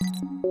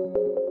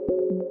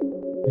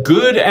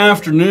Good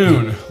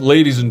afternoon,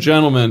 ladies and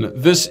gentlemen.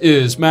 This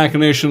is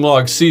Machination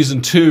Log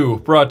Season 2,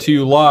 brought to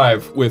you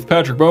live with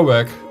Patrick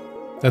Bobeck.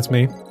 That's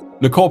me.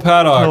 Nicole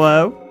Paddock.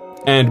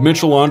 Hello. And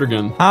Mitchell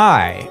Londergan.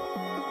 Hi.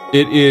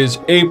 It is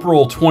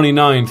April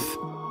 29th,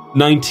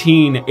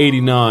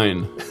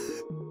 1989.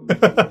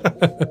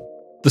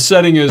 The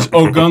setting is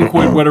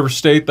Ogunquit, whatever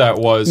state that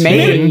was.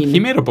 Maine. He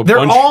made up a They're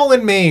bunch. all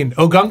in Maine.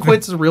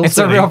 Ogunquit's a real It's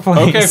city. a real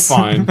place. Okay,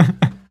 fine.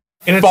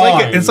 And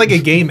it's like a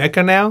game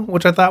Eka now,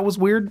 which I thought was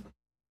weird.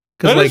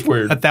 That Because is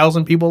weird.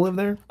 1,000 people live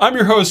there. I'm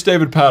your host,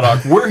 David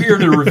Paddock. We're here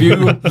to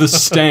review The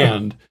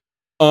Stand.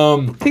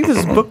 I think this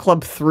is Book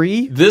Club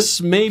 3.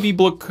 This may be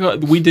book.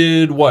 We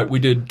did what? We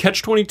did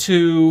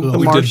Catch-22. The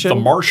We Martian. did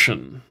The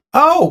Martian.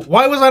 Oh,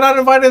 why was I not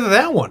invited to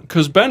that one?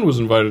 Because Ben was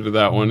invited to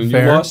that one, and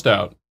Fair. you lost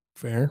out.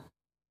 Fair.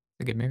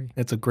 Get married.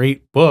 It's a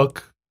great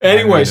book.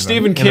 Anyway, read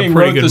Stephen it. And a King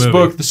pretty wrote good this movie.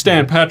 book, The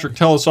Stand. Patrick,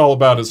 tell us all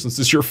about it, since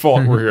it's your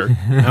fault we're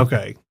here.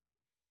 Okay.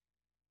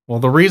 Well,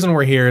 the reason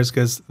we're here is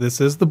because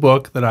this is the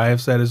book that I have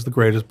said is the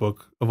greatest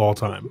book of all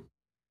time.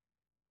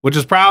 Which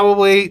is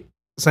probably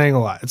saying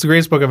a lot. It's the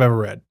greatest book I've ever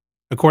read.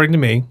 According to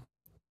me.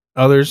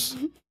 Others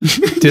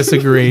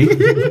disagree.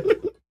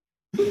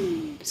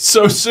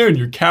 So soon,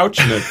 you're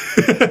couching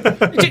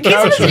it. Give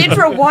us an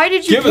intro. Why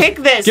did you Give us- pick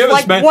this? give us,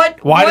 Like, man.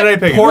 Why did I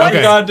pick it? Pour Okay.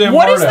 the goddamn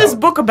what heart is this out.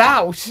 book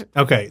about?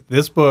 Okay,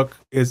 this book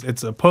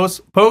it's a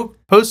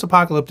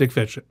post-apocalyptic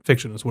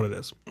fiction is what it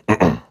is.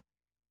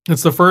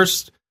 It's the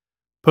first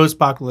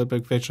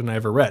post-apocalyptic fiction I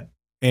ever read,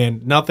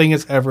 and nothing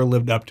has ever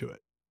lived up to it,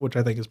 which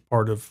I think is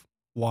part of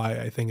why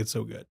I think it's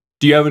so good.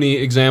 Do you have any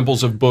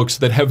examples of books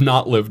that have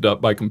not lived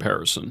up by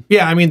comparison?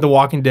 Yeah, I mean The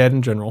Walking Dead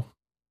in general,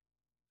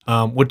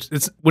 which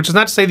is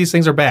not to say these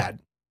things are bad.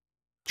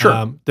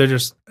 Sure.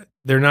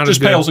 They're not Just as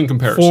good pales in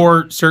comparison.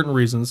 for certain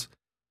reasons.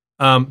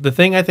 The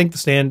thing I think The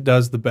Stand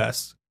does the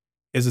best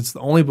is it's the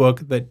only book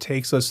that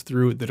takes us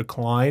through the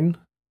decline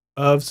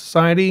of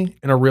society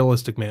in a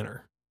realistic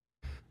manner.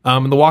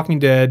 In The Walking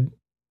Dead,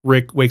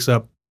 Rick wakes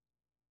up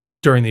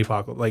during the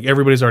apocalypse. Like,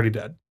 everybody's already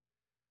dead.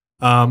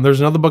 There's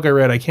another book I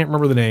read, I can't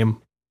remember the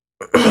name,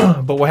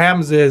 but what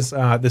happens is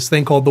this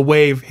thing called the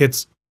wave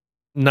hits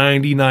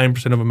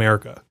 99% of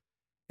America,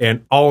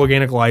 and all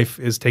organic life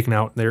is taken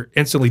out, and they're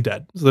instantly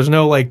dead. So there's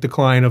no, like,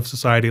 decline of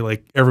society,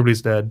 like,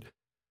 everybody's dead.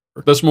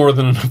 That's more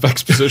than enough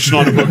exposition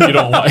on a book you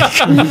don't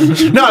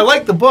like. No, I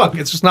like the book.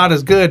 It's just not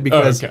as good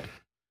because, Okay.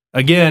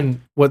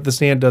 again, what The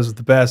Stand does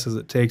the best is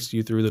it takes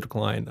you through the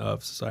decline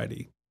of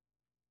society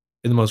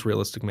in the most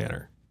realistic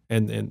manner.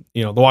 And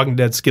you know, The Walking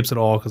Dead skips it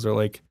all because they're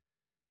like,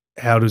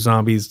 how do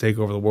zombies take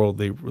over the world?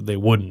 They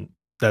wouldn't.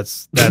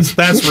 That's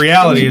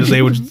reality. Is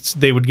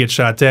they would get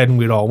shot dead and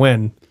we'd all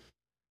win.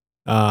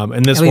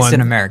 And this At least one,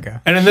 in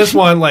America. and in this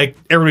one, like,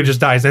 everybody just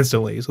dies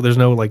instantly, so there's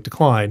no, like,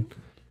 decline.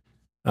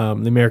 The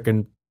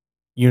American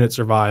unit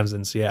survives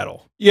in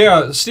Seattle.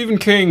 Yeah, Stephen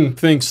King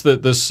thinks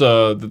that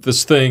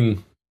this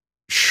thing,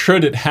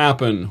 should it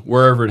happen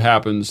wherever it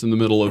happens in the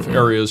middle of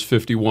areas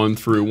 51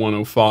 through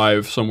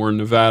 105, somewhere in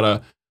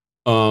Nevada,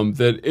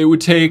 that it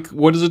would take,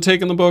 what does it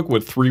take in the book?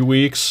 What, 3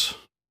 weeks?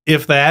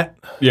 If that,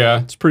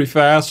 Yeah, it's pretty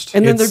fast.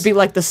 And then It's- there'd be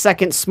like the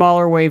second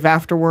smaller wave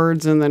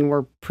afterwards, and then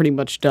we're pretty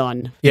much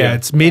done. yeah,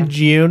 it's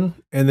mid-June,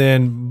 and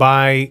then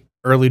by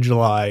early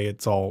July,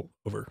 it's all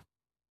over.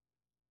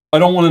 I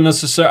don't want to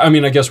necessarily, I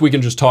mean, I guess we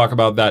can just talk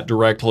about that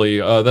directly.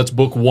 That's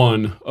book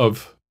one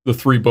of the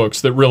 3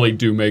 books that really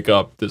do make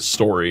up this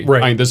story.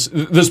 Right. I mean,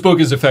 this book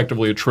is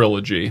effectively a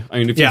trilogy. I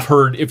mean, if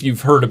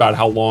you've heard about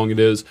how long it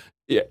is,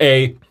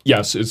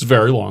 yes, it's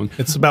very long.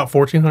 It's about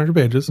 1,400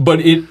 pages. But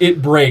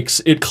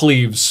it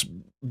cleaves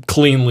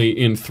cleanly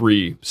in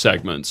 3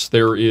 segments.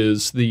 There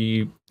is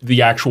the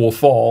actual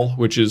fall,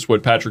 which is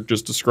what Patrick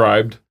just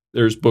described.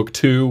 There's book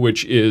 2,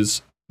 which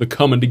is the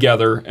coming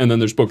together, and then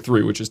there's book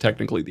 3, which is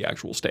technically the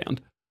actual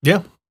stand.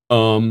 Yeah.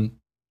 And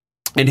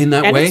in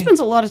that And way, it spends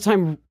a lot of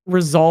time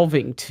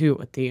resolving too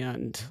at the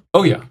end.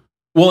 oh yeah.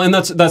 Well, and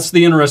that's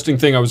the interesting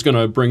thing I was going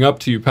to bring up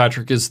to you,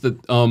 Patrick, is that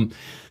I'm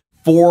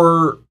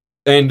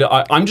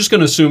just going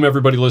to assume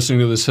everybody listening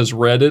to this has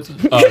read it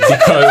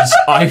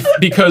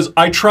because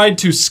I tried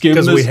to skim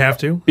Because this we have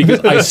to. because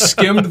I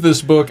skimmed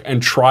this book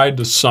and tried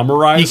to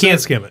summarize You can't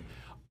it. skim it.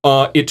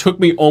 It took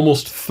me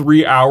almost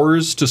 3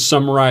 hours to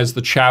summarize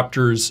the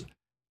chapters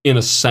in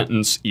a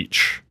sentence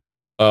each.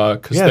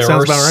 Because Yeah, it there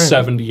sounds are about right.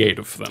 78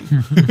 of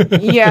them.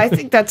 Yeah, I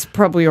think that's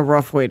probably a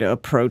rough way to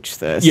approach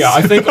this. Yeah,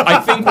 I think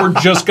we're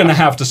just gonna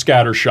have to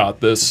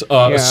scattershot this.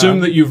 Assume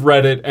that you've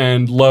read it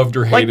and loved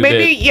or Like hated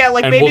maybe, it. yeah,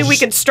 like and maybe we'll we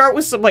just- could start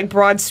with some like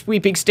broad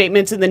sweeping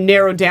statements and then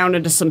narrow down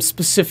into some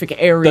specific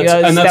areas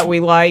That's- that we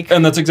like.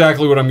 And that's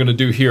exactly what I'm gonna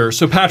do here.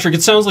 So Patrick,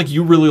 it sounds like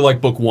you really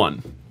like book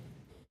 1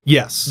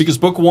 Yes. because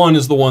book 1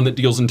 is the one that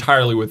deals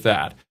entirely with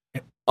that.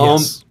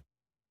 Yes.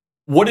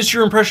 What is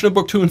your impression of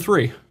book 2 and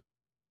 3?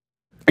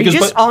 Are you Because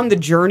just on the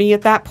journey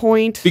at that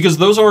point? Because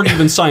those aren't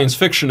even science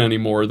fiction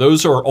anymore.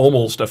 Those are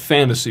almost a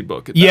fantasy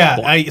book at that Yeah.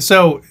 point.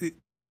 So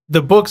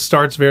the book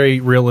starts very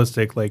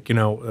realistic. Like, you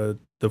know,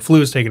 the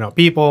flu is taking out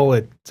people.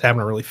 It's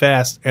happening really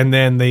fast. And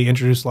then they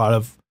introduce a lot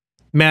of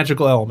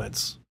magical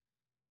elements.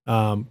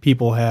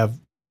 People have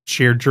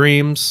shared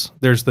dreams.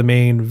 There's the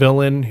main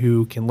villain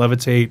who can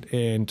levitate,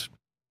 and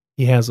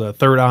he has a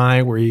third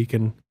eye where he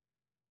can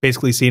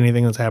basically see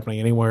anything that's happening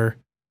anywhere.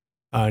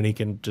 And he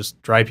can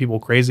just drive people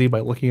crazy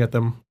by looking at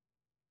them.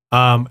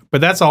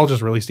 But that's all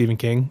just really Stephen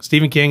King.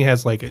 Stephen King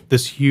has like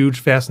this huge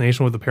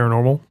fascination with the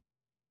paranormal.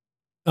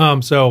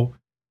 So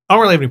I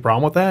don't really have any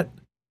problem with that.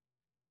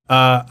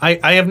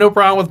 I have no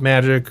problem with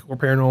magic or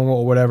paranormal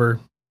or whatever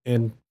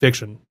in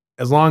fiction,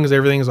 as long as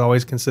everything is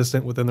always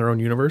consistent within their own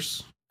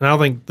universe. And I don't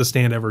think The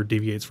Stand ever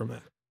deviates from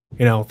that.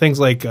 You know, things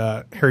like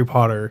Harry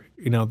Potter,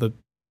 you know,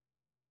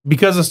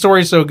 because the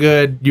story's so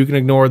good, you can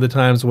ignore the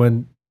times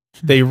when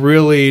they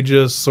really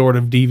just sort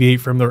of deviate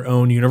from their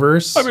own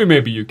universe. I mean,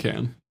 maybe you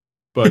can.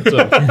 But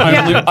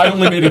I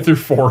only made it through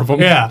 4 of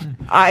them. Yeah.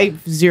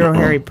 I've zero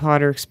Harry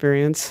Potter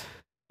experience.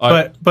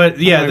 But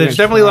yeah, I'm there's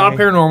gonna definitely a lot of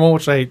try. paranormal,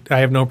 which I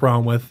have no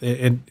problem with.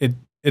 It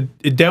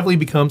definitely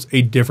becomes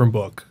a different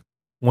book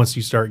once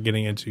you start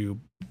getting into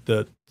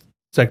the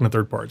second and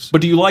third parts.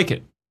 But do you like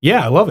it?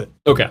 Yeah, I love it.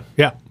 Okay.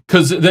 Yeah.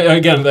 Because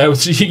again, that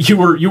was you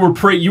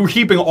were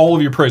heaping all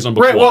of your praise on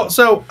book Right. 1. Well,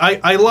 so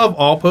I love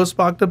all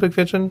post-apocalyptic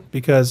fiction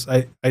because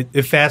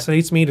it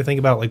fascinates me to think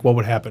about like what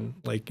would happen,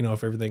 like, you know,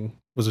 if everything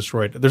was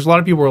destroyed. There's a lot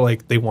of people who are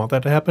like they want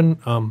that to happen.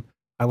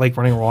 I like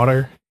running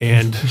water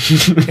and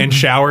and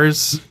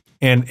showers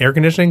and air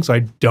conditioning, so I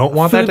don't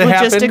want Food that to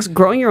logistics, happen.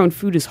 growing your own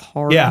food is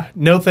hard. Yeah,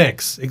 no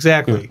thanks.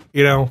 Exactly.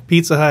 You know,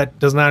 Pizza Hut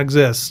does not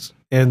exist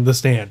in The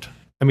Stand.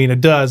 I mean, it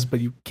does,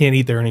 but you can't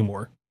eat there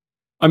anymore.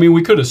 I mean,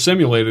 we could have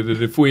simulated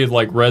it if we had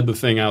like read the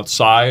thing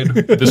outside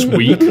this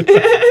week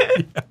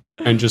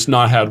and just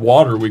not had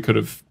water. We could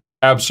have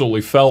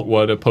absolutely felt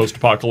what a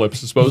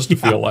post-apocalypse is supposed to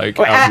feel like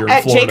Or out here in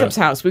at Florida. Jacob's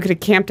house. We could have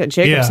camped at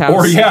Jacob's Yeah. house.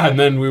 Or and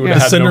then we would Yeah,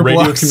 have had cinder no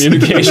radio blocks.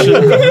 communication.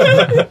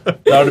 That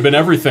would have been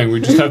everything. We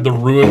just have the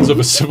ruins of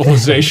a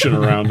civilization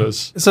around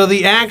us. So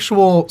the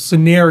actual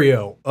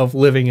scenario of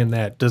living in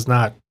that does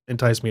not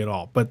entice me at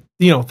all. But,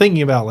 you know,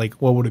 thinking about like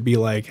what would it be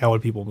like? How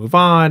would people move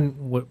on?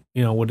 What,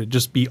 you know, would it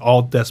just be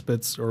all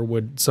despots, or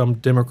would some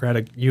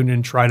democratic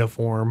union try to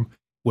form?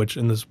 Which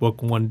in this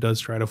book one does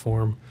try to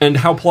form. And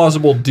how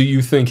plausible do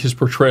you think his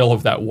portrayal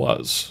of that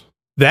was?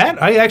 That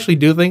I actually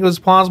do think was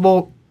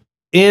plausible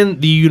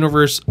in the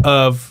universe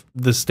of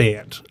The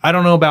Stand. I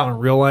don't know about in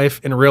real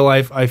life. In real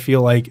life, I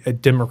feel like a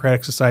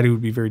democratic society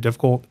would be very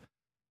difficult,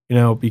 you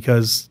know,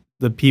 because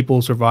the people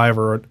who survive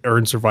are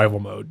in survival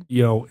mode.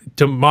 You know,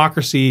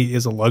 democracy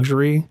is a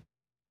luxury.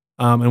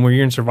 And when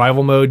you're in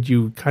survival mode,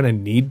 you kind of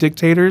need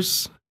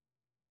dictators.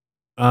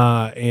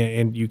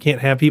 And you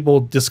can't have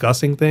people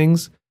discussing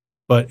things.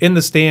 But in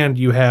The Stand,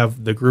 you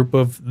have the group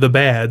of the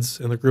bads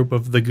and the group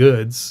of the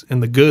goods,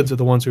 and the goods are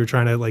the ones who are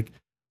trying to like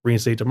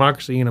reinstate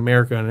democracy in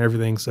America and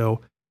everything.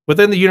 So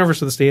within the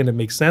universe of The Stand, it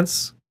makes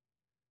sense.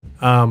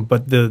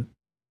 But the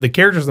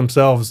characters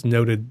themselves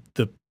noted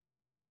the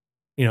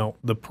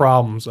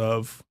problems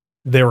of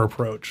their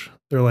approach.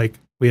 They're like,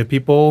 we have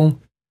people,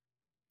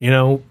 you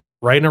know,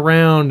 riding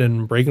around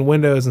and breaking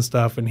windows and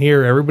stuff, and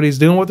here everybody's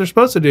doing what they're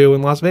supposed to do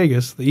in Las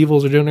Vegas. The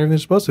evils are doing everything they're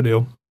supposed to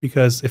do,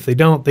 because if they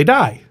don't, they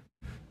die.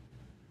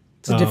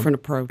 It's a different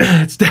approach.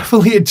 It's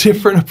definitely a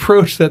different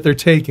approach that they're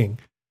taking.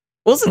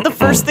 Wasn't the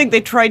first thing they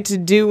tried to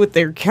do with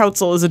their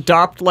council is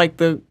adopt like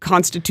the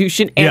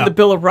Constitution and Yeah. the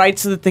Bill of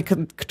Rights so that they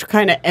could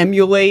kind of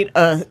emulate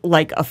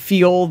a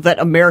feel that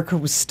America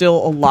was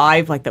still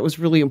alive, like that was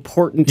really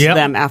important to Yep.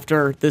 them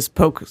after this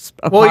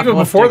post-apocalyptic. Well, even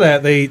before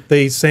that,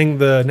 they sang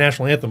the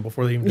national anthem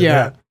before they even did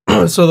Yeah.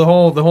 that. So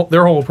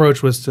their whole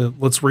approach was to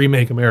let's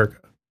remake America.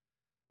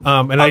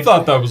 And I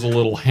thought that was a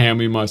little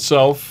hammy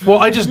myself. well,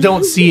 I just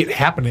don't see it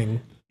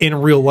happening in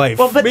real life.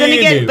 Well, but Me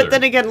then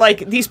neither. again,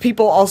 like these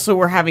people also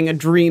were having a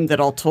dream that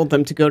all told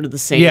them to go to the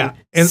same Yeah,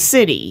 and-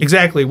 city.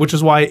 Exactly, which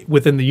is why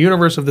within the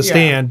universe of The Yeah.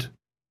 Stand,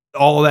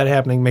 all of that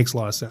happening makes a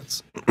lot of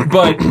sense.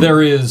 But there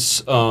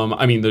is,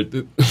 I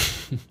mean,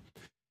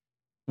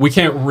 we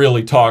can't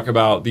really talk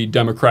about the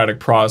democratic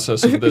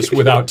process of this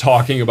without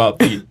talking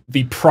about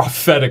the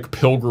prophetic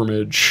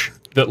pilgrimage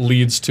that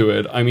leads to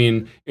it. I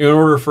mean, in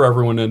order for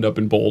everyone to end up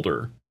in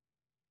Boulder,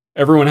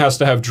 everyone has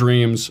to have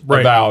dreams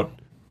Right. about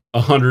a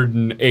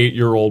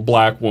 108-year-old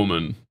black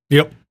woman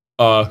Yep.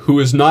 who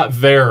is not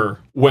there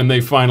when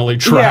they finally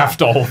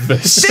draft all of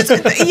this.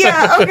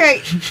 Yeah,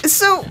 okay.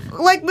 So,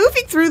 like,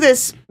 moving through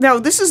this, now,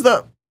 this is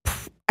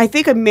I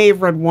think I may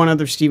have read one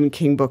other Stephen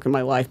King book in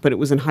my life, but it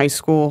was in high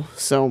school,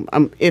 so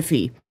I'm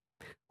iffy.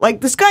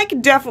 Like, this guy can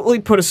definitely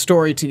put a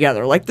story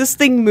together. Like, this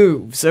thing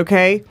moves,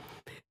 okay?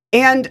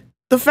 And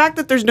the fact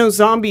that there's no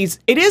zombies,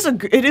 it is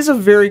a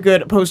very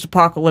good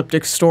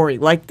post-apocalyptic story.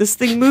 Like, this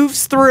thing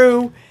moves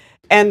through,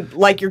 and,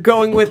 like, you're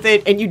going with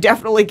it, and you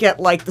definitely get,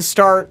 like, the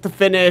start, the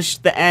finish,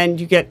 the end.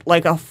 You get,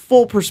 like, a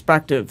full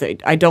perspective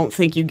that I don't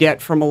think you get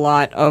from a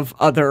lot of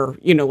other,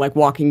 you know, like,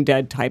 Walking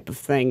Dead type of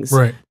things.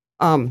 Right.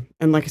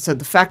 And like I said,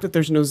 the fact that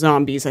there's no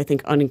zombies, I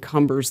think,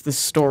 unencumbers this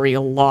story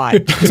a lot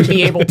to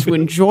be able to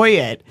enjoy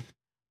it.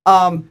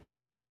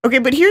 Okay,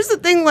 but here's the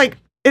thing, like,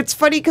 it's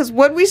funny because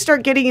when we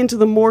start getting into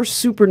the more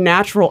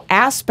supernatural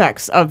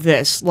aspects of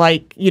this,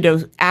 like,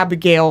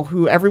 Abigail,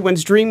 who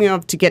everyone's dreaming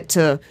of to get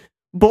to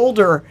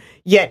Boulder,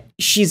 yet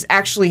she's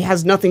actually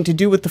has nothing to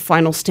do with the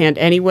final stand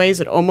anyways.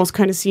 It almost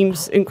kind of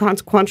seems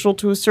inconsequential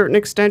to a certain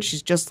extent.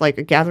 She's just like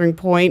a gathering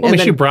point. Well,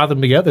 she brought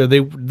them together.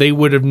 They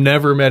would have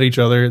never met each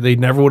other. They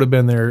never would have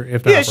been there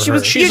if not for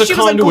her. She's a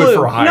conduit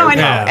for hire. No, I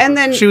know. Yeah. And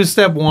then she was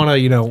step one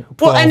of, 12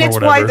 well, and it's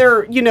or why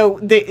whatever.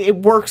 they're, it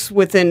works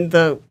within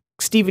the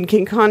Stephen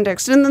King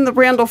context. And then the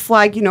Randall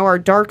Flagg, our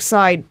dark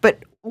side.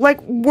 But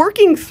like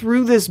working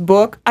through this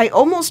book, I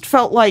almost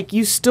felt like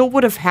you still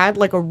would have had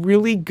like a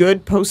really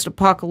good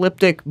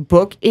post-apocalyptic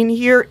book in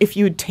here if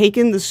you had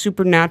taken the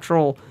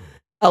supernatural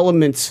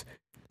elements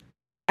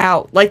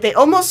out. Like they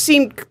almost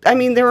seemed,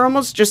 they're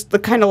almost just the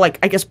kind of like,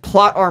 I guess,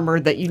 plot armor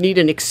that you need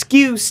an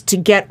excuse to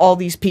get all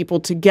these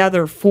people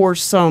together for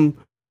some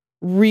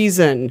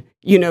reason,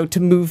 to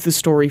move the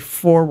story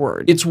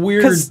forward. It's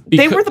weird because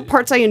they were the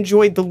parts I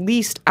enjoyed the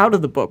least out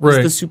of the book was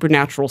the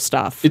supernatural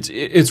stuff.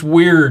 It's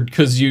weird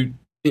because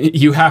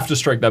you have to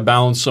strike that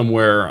balance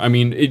somewhere.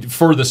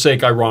 For the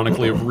sake,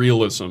 ironically, of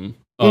realism.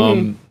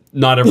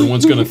 Not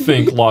everyone's going to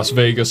think Las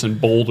Vegas and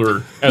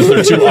Boulder as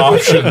their two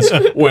options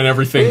when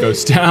everything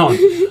goes down.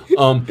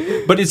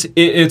 But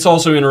it's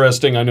also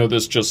interesting. I know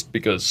this just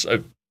because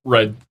I've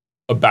read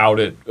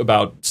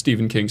about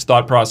Stephen King's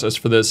thought process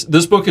for this.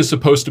 This book is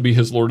supposed to be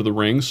his Lord of the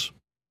Rings.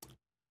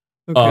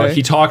 Okay.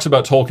 He talks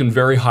about Tolkien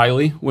very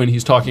highly when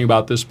he's talking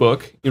about this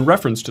book, in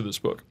reference to this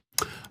book,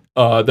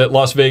 that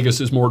Las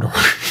Vegas is Mordor.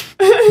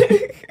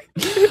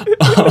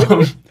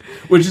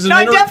 Which is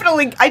I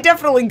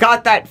definitely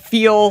got that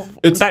feel.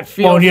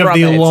 Well, you have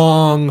from the it.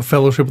 long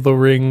Fellowship of the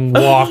Ring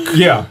walk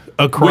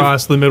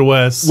across the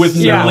Midwest with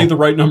nearly the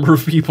right number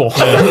of people.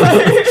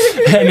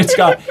 And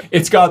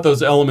it's got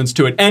those elements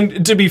to it.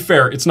 And to be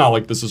fair, it's not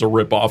like this is a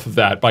rip-off of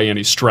that by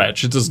any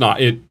stretch. It does not.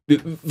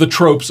 The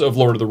tropes of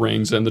Lord of the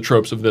Rings and the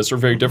tropes of this are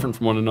very different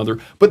from one another.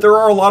 But there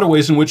are a lot of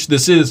ways in which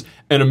this is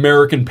an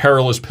American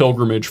perilous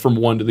pilgrimage from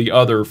one to the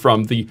other,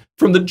 from the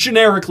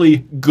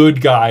generically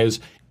good guys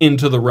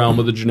into the realm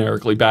of the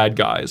generically bad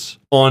guys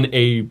on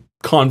a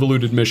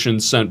convoluted mission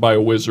sent by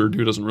a wizard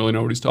who doesn't really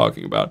know what he's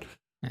talking about.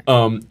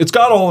 It's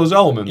got all those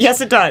elements.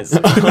 Yes, it does.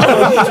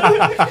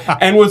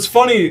 And what's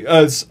funny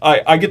is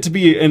I get to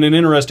be in an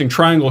interesting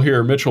triangle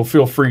here. Mitchell,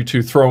 feel free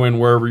to throw in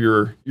wherever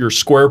your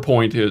square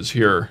point is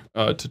here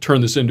to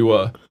turn this into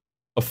a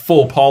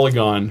full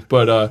polygon.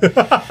 But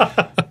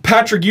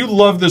Patrick, you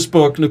love this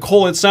book.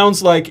 Nicole, it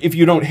sounds like if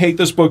you don't hate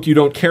this book, you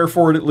don't care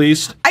for it at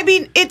least.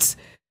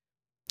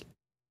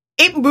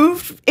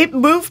 It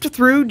moved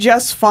through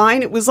just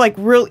fine. It was like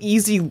real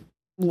easy.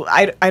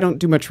 I don't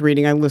do much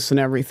reading. I listen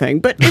to everything,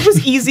 but it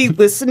was easy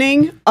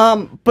listening.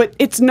 But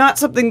it's not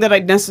something that I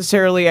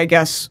necessarily, I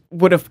guess,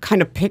 would have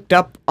kind of picked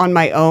up on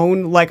my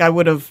own. Like I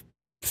would have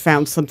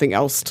found something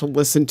else to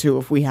listen to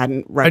if we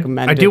hadn't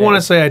recommended I do want to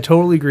it. say I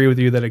totally agree with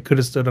you that it could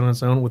have stood on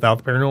its own without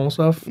the paranormal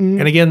stuff.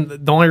 And again,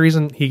 the only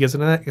reason he gets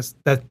into that is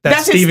that's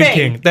his Stephen thing.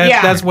 King.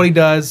 Yeah. That's what he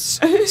does.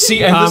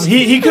 See, and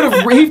He could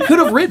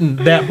have written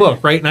that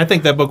book, right? And I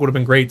think that book would have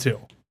been great too.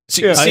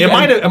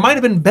 It might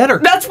have been better.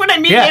 That's what I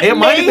mean. Yeah, it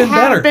might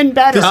have been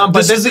better. But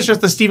This this is is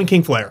just the Stephen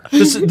King flair.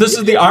 This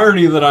is the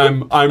irony that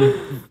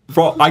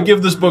I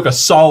give this book a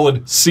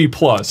solid C+. And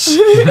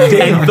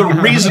the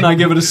reason I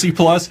give it a C+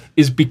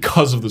 is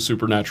because of the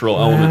supernatural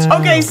elements.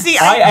 Okay, see,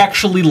 I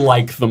actually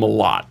like them a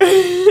lot.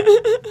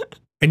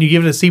 And you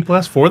give it a C+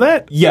 for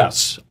that?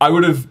 Yes, I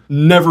would have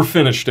never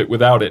finished it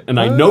without it.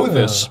 And I know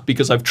this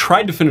because I've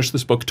tried to finish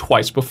this book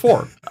twice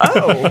before.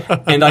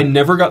 Oh. And I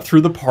never got through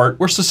the part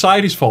where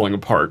society's falling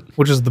apart.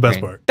 Which is the best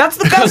part. That's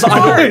the best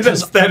part.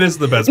 That is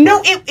the best part.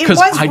 No, it was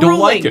grueling. I don't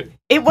like it.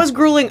 It was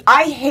grueling.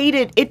 I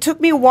hated. It took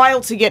me a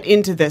while to get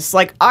into this.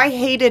 Like I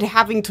hated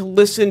having to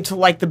listen to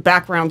like the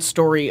background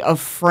story of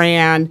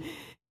Fran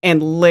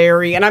and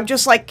Larry, and I'm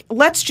just like,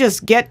 let's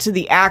just get to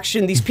the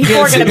action. These people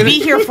are going to be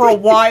here for a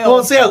while.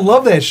 Well, see, I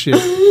love that shit.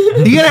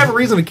 You gotta have a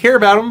reason to care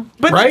about them.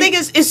 But right? the thing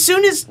is, as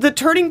soon as the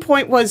turning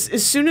point was,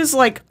 as soon as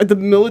like the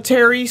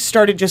military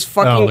started just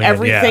fucking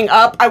everything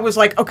up, I was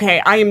like,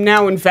 okay, I am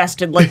now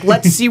invested. Like,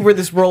 let's see where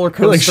this roller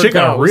coaster like, shit goes.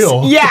 got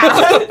real.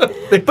 Yeah,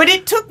 but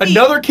it took me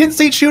Another Kent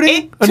State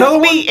shooting?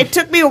 It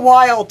took me a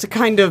while to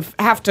kind of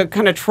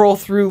troll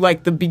through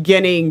like the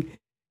beginning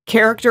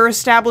character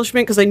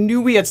establishment because I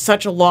knew we had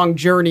such a long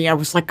journey. I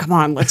was like, come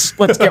on, let's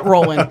get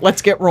rolling.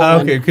 Let's get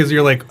rolling. Okay, because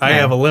you're like, I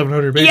have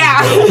 1,100 babies.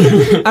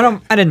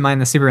 Yeah. I didn't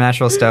mind the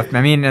supernatural stuff.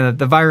 I mean,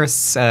 the virus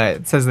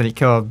says that he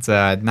killed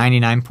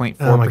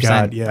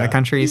 99.4% of the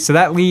country, so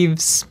that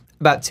leaves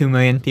about 2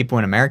 million people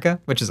in America,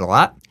 which is a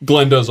lot.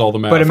 Glenn does all the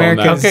math. But on that.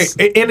 America's-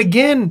 Okay, and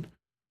again,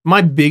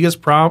 my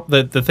biggest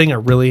problem, the thing I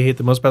really hate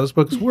the most about this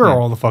book is where are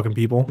all the fucking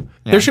people?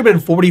 Yeah. There should have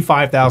been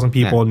 45,000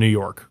 people in New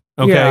York.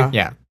 Okay? Yeah.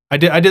 Yeah. I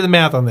did the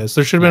math on this.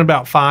 There should have been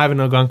about 5 in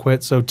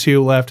Algonquin, so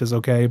 2 left is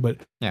okay, but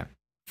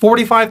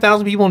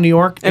 45,000 people in New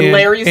York. And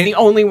Larry's the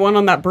only one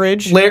on that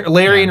bridge.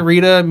 Larry and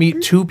Rita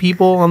meet 2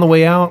 people on the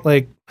way out.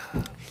 Like,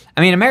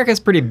 I mean, America's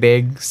pretty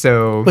big,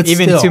 so But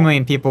even still. 2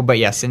 million people. But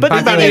yes, But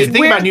the thing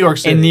Think is, about New York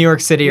City. in New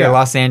York City Yeah. or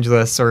Los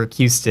Angeles or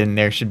Houston,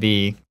 there should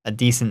be a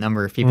decent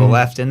number of people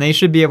left, and they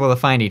should be able to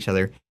find each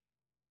other.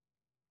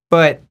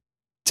 But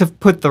to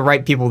put the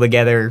right people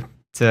together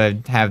to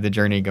have the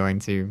journey going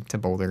to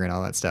Boulder and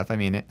all that stuff, I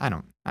mean, I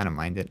don't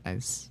mind it.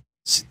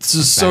 This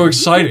is so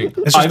exciting.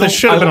 It's just there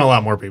should have been a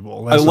lot more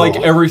people. I like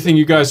everything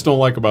you guys don't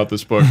like about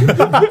this book.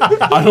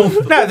 I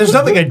don't. No, there's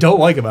nothing I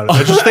don't like about it.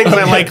 There's just things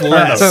I like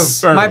less.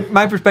 So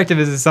my perspective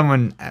is as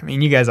someone. I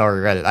mean, you guys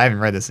already read it. I haven't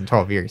read this in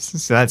 12 years,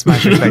 so that's my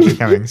perspective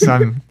coming. So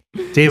I'm.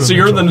 David So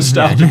you're in the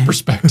Mitchell. nostalgic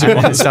perspective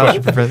on this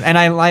book. and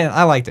I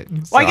liked it. So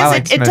Well, I guess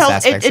liked it most tells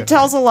aspects it of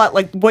tells a lot,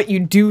 like what you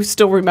do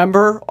still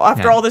remember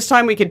after Yeah. all this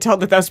time. We can tell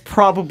that that's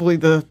probably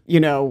the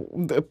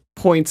the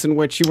points in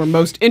which you were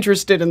most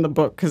interested in the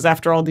book, because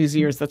after all these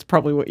years, that's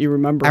probably what you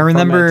remember. I from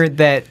remember it.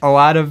 that a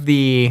lot of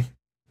the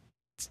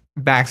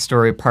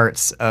backstory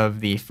parts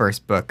of the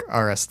first book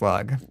are a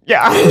slug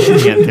Yeah.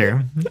 to get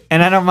through,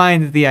 and I don't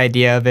mind the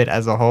idea of it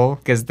as a whole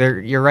because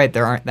you're right,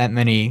 there aren't that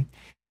many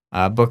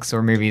books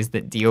or movies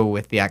that deal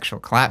with the actual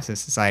collapse of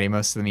society.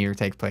 Most of them either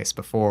take place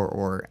before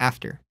or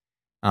after.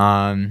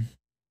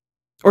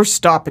 Or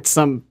stop at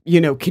some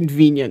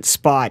convenient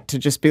spot to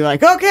just be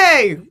like,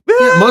 okay.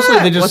 Yeah, mostly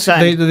they just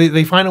let's end.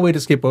 they find a way to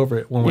skip over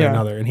it one way or Yeah.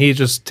 another, and he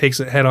just takes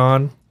it head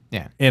on.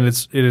 Yeah. And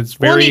it's Well, and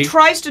very he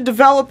tries to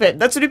develop it.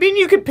 That's what I mean.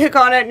 You could pick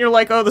on it and you're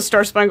like, oh, the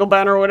Star Spangled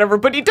Banner or whatever.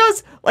 But he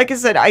does, like I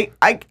said, I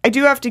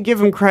do have to give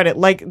him credit.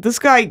 Like, this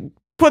guy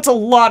puts a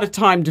lot of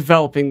time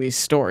developing these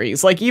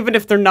stories. Like, even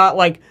if they're not,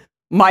 like,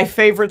 my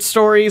favorite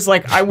stories,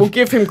 like, I will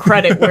give him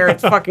credit where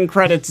it's fucking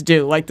credit's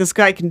due. Like, this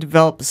guy can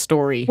develop a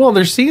story. well.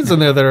 There's scenes in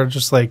there that are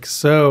just like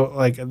so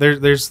like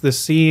there's this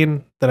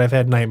scene that I've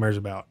had nightmares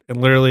about, and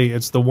literally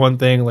it's the one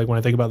thing like when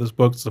I think about this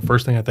book, it's the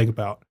first thing I think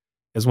about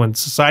is when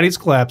society's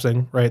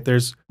collapsing. Right?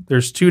 There's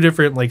two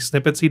different like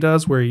snippets he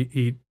does where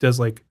he does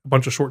like a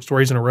bunch of short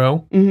stories in a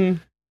row.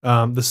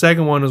 Mm-hmm. The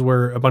second one is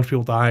where a bunch of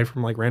people die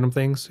from like random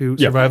things who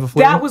Yeah. survive the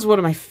flu. That was one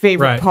of my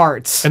favorite Right.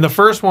 parts. And the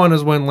first one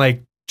is when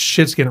like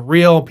shit's getting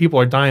real, people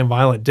are dying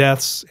violent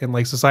deaths, and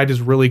like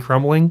society's really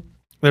crumbling.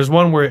 There's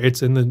one where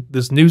it's in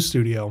this news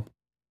studio,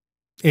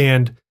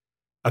 and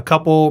a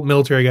couple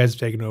military guys have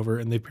taken over,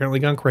 and they've apparently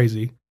gone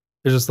crazy.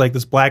 There's just like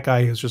this black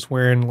guy who's just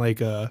wearing like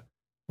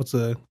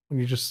when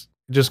you just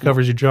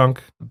covers your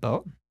junk.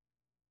 Belt?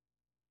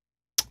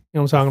 You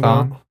know what I'm talking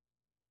Thong. about?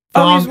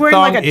 Oh, he's wearing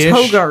like a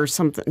Thong-ish. toga or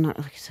something. Not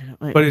like I said,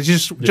 like, But it's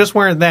just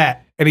wearing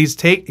that, and he's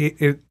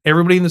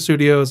everybody in the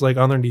studio is like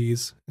on their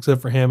knees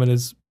except for him and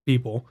his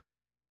people,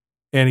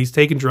 and he's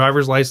taking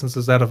driver's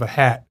licenses out of a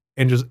hat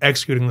and just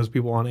executing those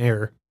people on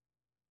air.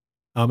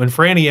 And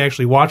Franny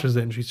actually watches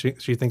it, and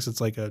she thinks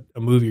it's like a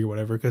movie or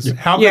whatever. Because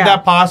how could Yeah.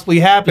 that possibly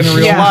happen in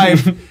real Yeah.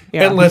 life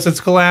Yeah. unless it's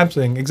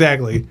collapsing?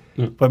 Exactly.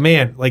 Yeah. But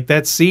man, like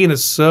that scene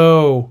is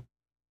so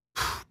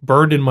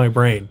burned in my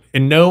brain,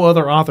 and no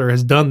other author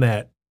has done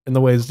that in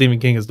the way that Stephen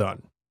King has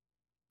done.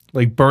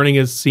 Like burning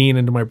his scene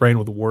into my brain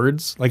with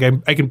words. Like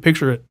I can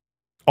picture it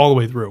all the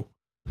way through.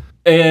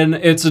 And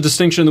it's a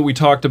distinction that we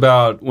talked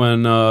about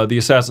when The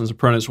Assassin's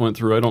Apprentice went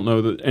through. I don't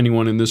know that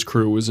anyone in this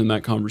crew was in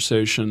that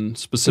conversation is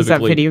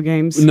specifically. that video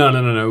games? No.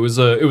 It was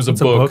a It's a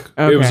book.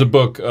 book? It was Okay. a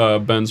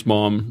book Ben's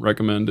mom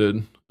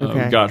recommended.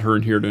 Okay. Got her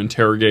in here to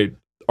interrogate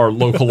our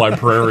local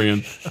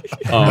librarian.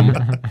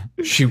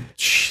 She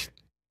reads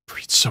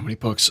so many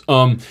books.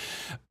 And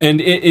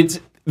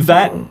it's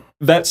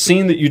that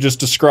scene that you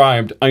just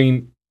described. I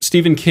mean,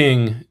 Stephen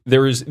King.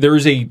 There is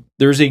a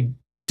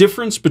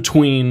difference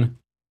between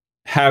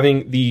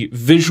having the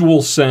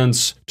visual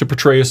sense to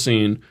portray a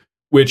scene,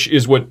 which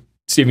is what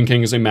Stephen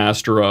King is a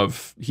master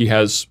of. He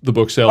has the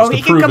book sales to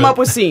he prove can come it. up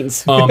with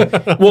scenes.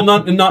 Well,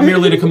 not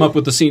merely to come up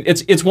with the scene.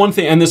 It's one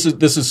thing, and this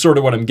is sort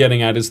of what I'm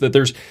getting at, is that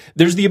there's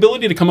the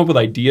ability to come up with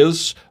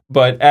ideas,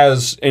 but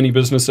as any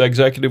business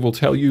executive will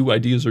tell you,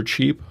 ideas are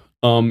cheap.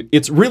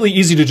 It's really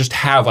easy to just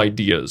have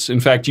ideas. In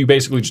fact, you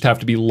basically just have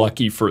to be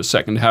lucky for a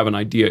second to have an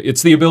idea.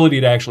 It's the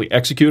ability to actually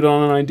execute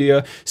on an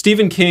idea.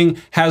 Stephen King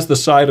has the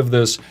side of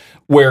this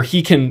where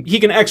he can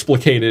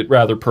explicate it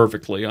rather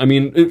perfectly. I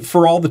mean,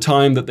 for all the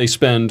time that they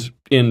spend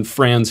in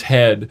Fran's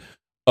head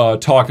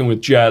talking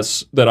with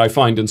Jess that I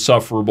find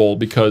insufferable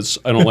because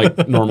I don't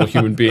like normal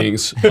human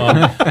beings.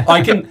 I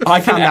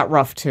Found that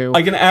rough too.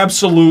 I can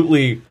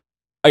absolutely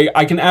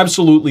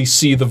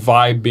see the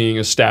vibe being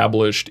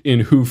established in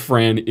who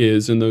Fran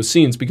is in those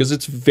scenes because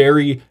it's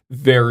very,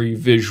 very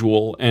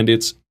visual and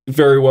it's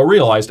very well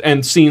realized.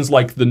 And scenes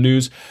like the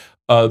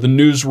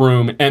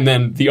newsroom, and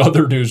then the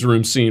other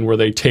newsroom scene where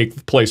they take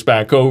the place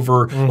back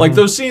over, like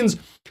those scenes,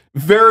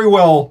 very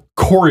well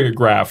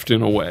choreographed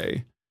in a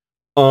way.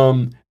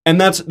 And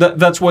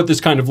that's what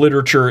this kind of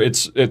literature.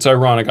 It's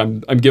ironic. I'm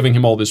giving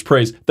him all this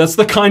praise. That's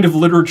the kind of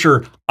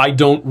literature I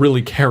don't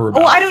really care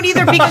about. Oh, I don't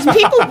either because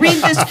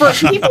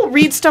people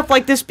read stuff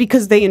like this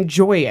because they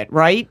enjoy it,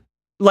 right?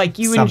 Like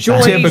you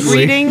enjoy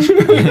Typically. reading.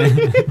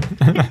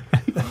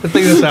 I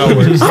think that's how it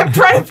works. I'm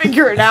trying to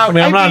figure it out. I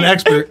mean, I'm not an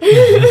expert.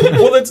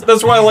 Well,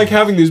 that's why I like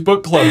having these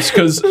book clubs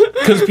because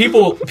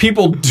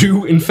people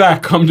do in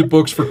fact come to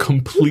books for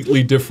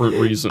completely different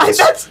reasons.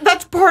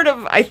 That's part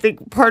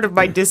of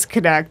my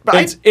disconnect. But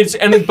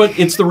But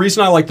it's the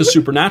reason I like the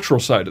supernatural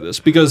side of this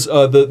because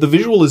the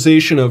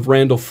visualization of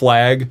Randall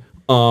Flagg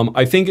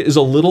I think is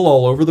a little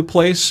all over the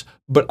place,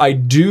 but I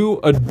do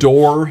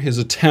adore his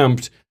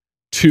attempt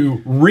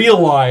to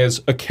realize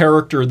a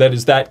character that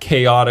is that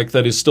chaotic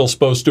that is still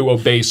supposed to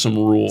obey some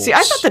rules. See,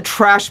 I thought the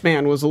Trash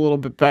Man was a little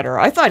bit better.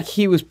 I thought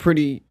he was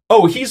pretty.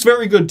 Oh, he's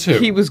very good too.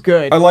 He was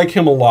good. I like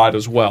him a lot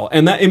as well,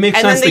 and that it makes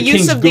And sense then that the use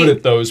King's of good the-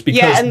 at those because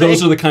yeah, and those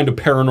the- are the kind of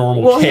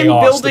paranormal well, him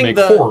chaos that building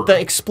make horror. the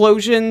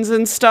explosions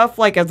and stuff,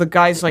 like as the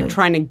guy's like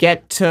trying to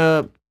get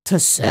to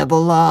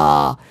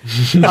Cebola.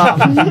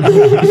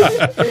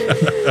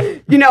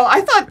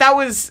 I thought that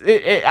was.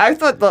 I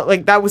thought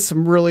that was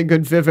some really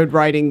good vivid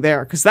writing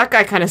there because that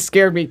guy kind of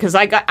scared me because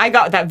I got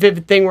that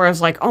vivid thing where I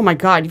was like, oh my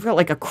god, you've got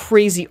like a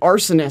crazy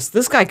arsonist.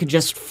 This guy could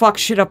just fuck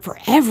shit up for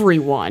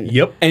everyone.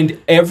 Yep. and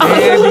And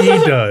he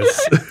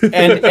does.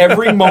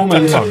 every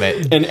moment Love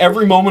it. and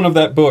every moment of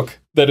that book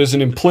that is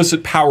an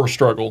implicit power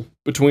struggle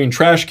between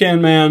Trash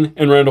Can Man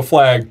and Randall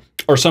Flagg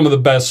are some of the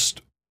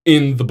best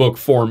in the book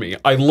for me.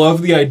 I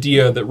love the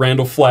idea that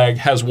Randall Flagg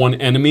has one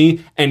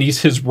enemy and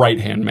he's his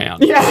right-hand man.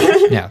 Yeah.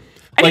 Yeah.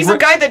 And Like, he's a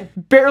guy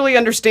that barely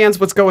understands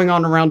what's going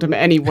on around him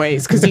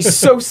anyways, because he's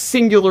so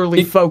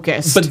singularly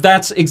focused. But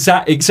that's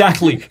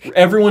exactly.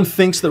 Everyone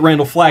thinks that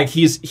Randall Flagg,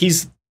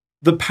 he's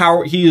the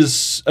power. He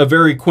is a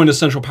very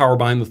quintessential power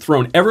behind the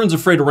throne. Everyone's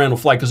afraid of Randall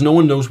Flagg because no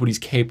one knows what he's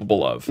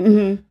capable of.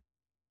 Mm-hmm.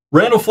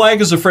 Randall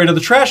Flagg is afraid of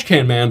the Trash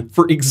Can Man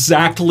for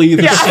exactly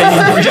the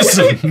same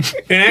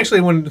reason. And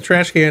actually, when the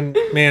Trash Can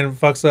Man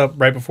fucks up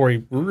right before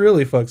he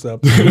really fucks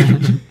up,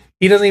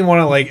 he doesn't even want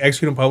to like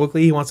execute him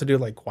publicly. He wants to do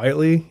it like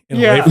quietly and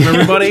away from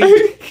everybody.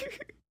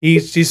 He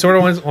sort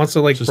of wants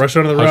to like Just brush it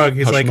under the hush- rug.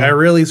 He's hush like, him I up.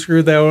 really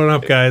screwed that one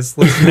up, guys.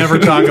 Let's never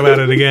talk about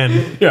it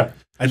again. Yeah.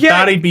 I Yeah.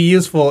 thought he'd be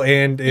useful,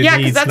 and yeah,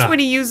 because because that's when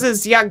he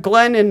uses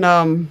Glenn and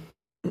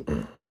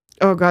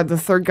oh god, the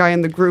third guy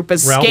in the group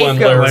as Ralph. scapegoats.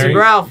 Larry. And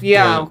Ralph,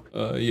 yeah.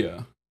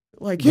 Yeah.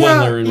 Like, Glenn,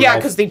 Larry, and Ralph.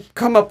 because they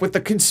come up with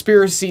the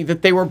conspiracy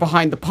that they were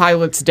behind the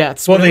pilot's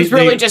deaths. Well, Well, it was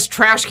really they- just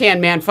Trash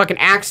Can Man fucking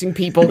axing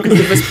people because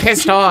he was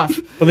pissed off.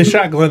 Well, they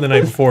shot Glenn the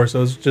night before,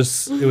 so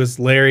it was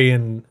Larry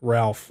and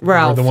Ralph.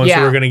 Ralph, were the ones yeah.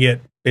 who were going to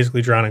get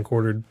basically drowned and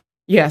quartered.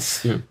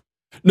 Yes. Yeah.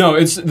 No,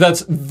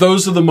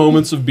 those are the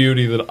moments of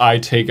beauty that I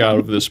take out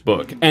of this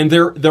book, and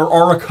there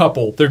are a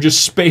couple. They're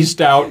just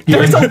spaced out.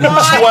 There's a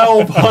lot.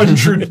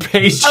 1,200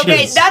 pages.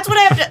 Okay, that's what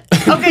I have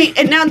to. Okay,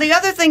 and now the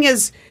other thing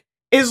is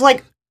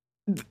like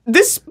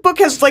this book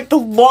has like the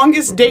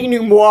longest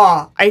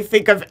denouement I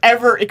think I've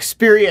ever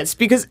experienced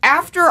because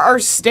after our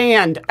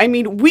stand, I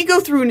mean, we go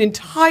through an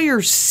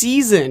entire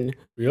season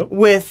Yep.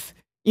 with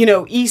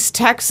East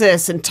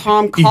Texas and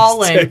Tom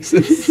Collin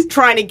Texas.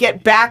 trying to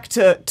get back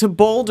to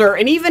Boulder,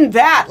 and even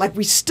that, like,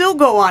 we still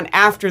go on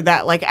after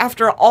that, like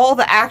after all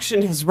the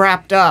action has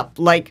wrapped up,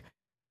 like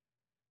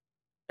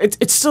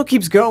it still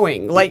keeps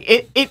going, like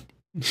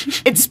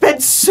it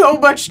spent so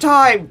much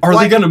time. Are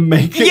like, they going to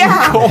make it?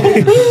 Yeah. Nicole?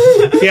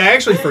 Yeah, I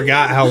actually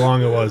forgot how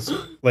long it was.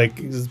 Like,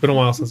 it's been a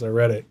while since I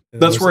read it.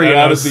 And That's it was- where he I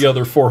added was- the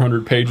other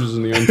 400 pages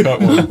in the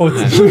uncut one.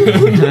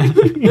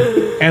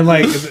 And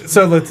like,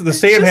 so the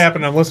stand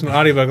happened. I'm listening to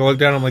audiobook. I look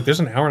down. I'm like, there's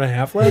an hour and a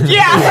half left.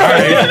 Yeah. All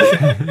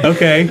right.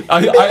 Okay.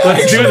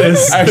 Let's do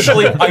this.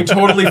 Actually, I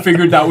totally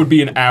figured that would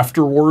be an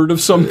afterword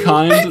of some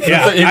kind.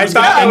 Yeah, It I was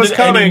thought gonna that end was at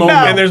any coming, moment.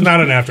 and there's not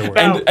an afterward.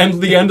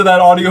 And the end of that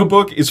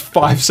audiobook is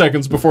 5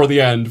 seconds before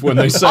the end when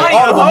they say,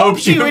 I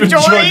hope you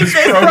enjoyed this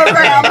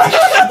program.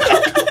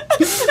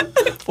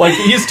 Like,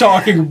 he's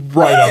talking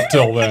right up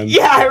till then.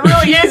 Yeah, it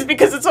really is,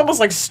 because it's almost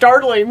like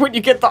startling when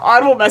you get the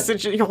audible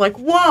message and you're like,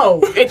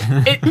 whoa, it's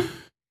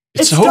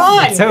over.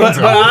 done. It's over. But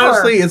over.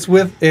 honestly,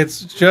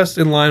 it's just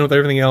in line with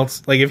everything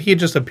else. Like, if he had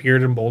just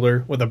appeared in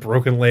Boulder with a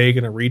broken leg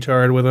and a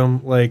retard with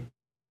him, like,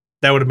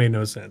 that would have made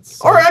no sense.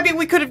 Or, I mean,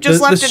 we could have just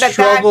The left it at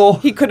struggle-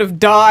 that. He could have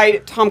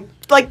died.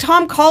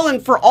 Tom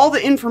Collin, for all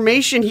the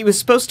information he was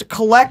supposed to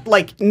collect,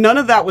 like, none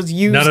of that was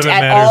used None of it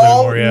at matters all.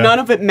 anymore, yeah. None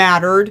of it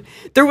mattered.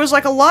 There was,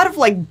 like, a lot of,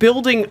 like,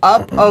 building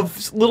up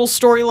of little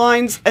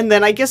storylines, and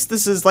then I guess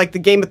this is, like, the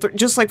Game of Thrones,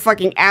 just, like,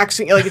 fucking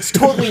axing. Like, it's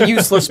totally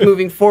useless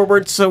moving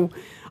forward, so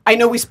I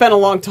know we spent a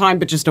long time,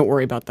 but just don't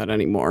worry about that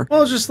anymore.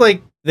 Well, it's just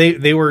like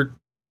they were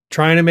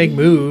trying to make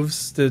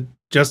moves to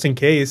just in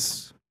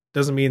case.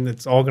 Doesn't mean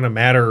it's all going to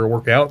matter or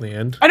work out in the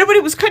end. I know, but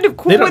it was kind of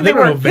cool They don't- when they they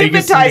don't were know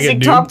Vegas to hypnotizing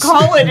get Tom nukes.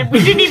 Collin, and we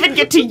didn't even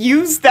get to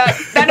use that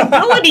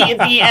ability at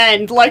the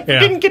end. Like,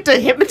 Yeah. we didn't get to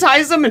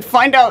hypnotize him and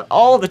find out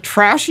all the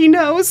trash he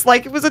knows.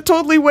 Like, it was a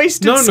totally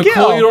wasted No, skill.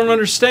 Nicole, you don't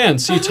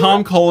understand. See,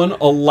 Tom Cullen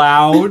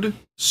allowed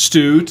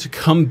Stu to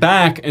come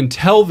back and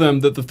tell them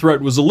that the threat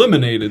was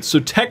eliminated.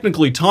 So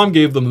technically, Tom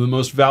gave them the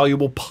most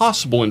valuable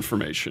possible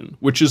information,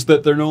 which is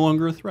that they're no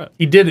longer a threat.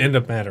 He did end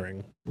up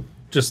mattering,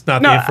 just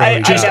not No, the info. I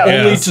he Just got. know.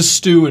 only Yeah. to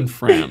Stu and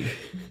Fran.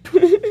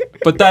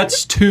 But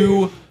that's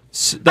two.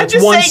 That's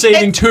just one saying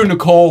saving it- two,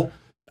 Nicole.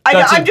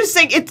 I'm just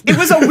saying it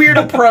was a weird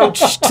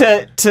approach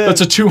to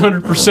That's a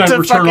 200% to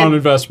return fucking- on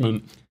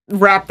investment.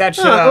 wrap that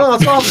shit Well,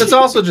 up. it's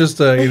also just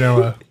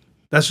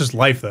that's just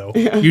life though.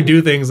 You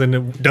do things and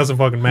it doesn't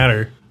fucking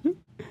matter.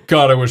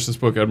 God, I wish this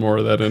book had more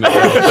of that in it.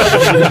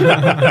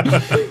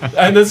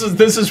 And this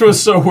is what's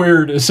so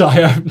weird is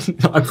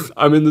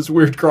I'm in this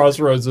weird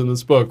crossroads in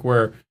this book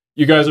where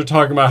you guys are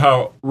talking about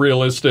how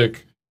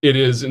realistic it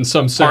is in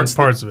some sense.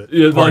 Parts of it.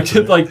 Yeah, Parts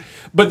of it.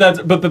 but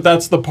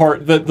that's the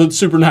part that the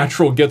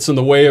supernatural gets in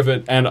the way of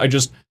it, and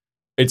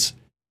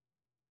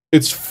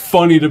it's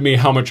funny to me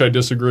how much I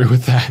disagree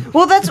with that.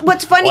 Well, that's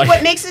what's funny. Like-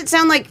 What makes it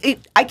sound like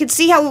I could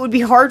see how it would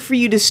be hard for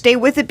you to stay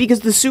with it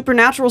because the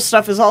supernatural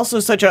stuff is also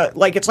such a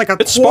it's like a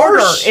It's quarter.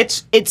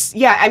 sparse. It's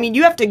yeah. I mean,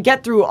 you have to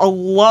get through a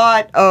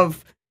lot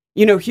of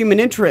human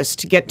interest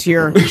to get to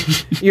your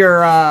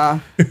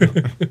I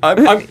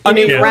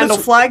mean, Yeah. Randall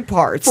Flagg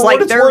parts. for Like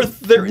what it's they're worth,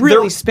 they're-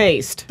 really they're-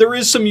 spaced. there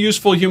is some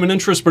useful human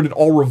interest, but it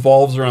all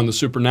revolves around the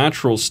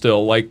supernatural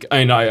still. Like,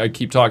 and I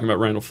keep talking about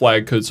Randall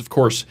Flagg because, of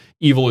course,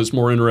 evil is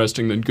more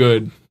interesting than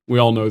good. We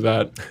all know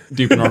that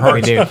deep in our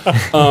hearts. We do.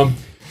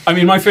 I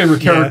mean, my favorite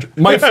character,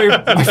 my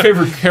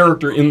favorite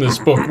character in this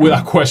book,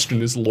 without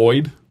question, is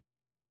Lloyd.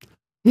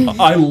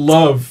 I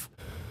love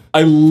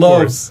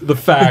course. the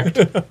fact,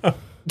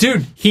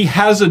 dude, he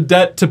has a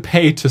debt to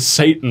pay to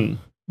Satan.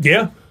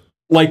 Yeah.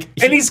 Like,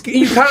 And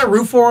you kind of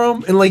root for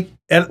him, and like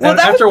Well, that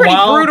after was a pretty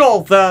while,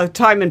 brutal. The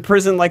time in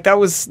prison, like that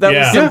was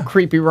Yeah. some Yeah.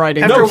 creepy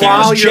writing. after No, a he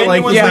while, was you're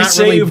like, he's genuinely not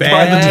really saved by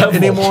the bad devil.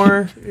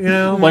 anymore. You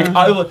know, Like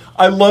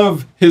I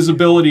love his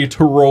ability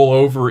to roll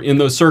over in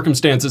those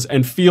circumstances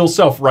and feel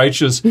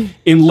self-righteous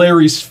in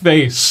Larry's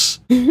face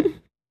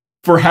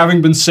for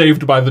having been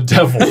saved by the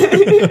devil.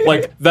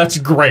 Like, that's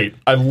great.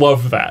 I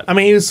love that. I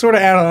mean, he was sort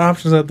of out of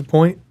options at the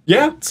point,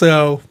 Yeah,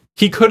 so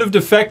he could have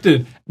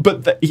defected,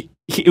 but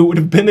it would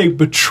have been a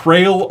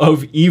betrayal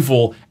of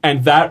evil,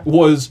 and that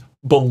was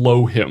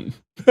below him.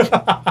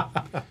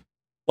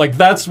 Like,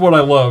 that's what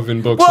I love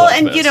in books well, like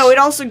and this. it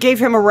also gave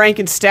him a rank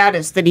and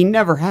status that he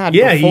never had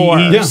Yeah, before.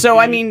 he- So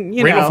I mean,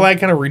 Randall Flagg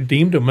kind of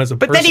redeemed him as a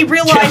But person. then he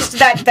realized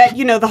that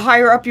the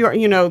higher up you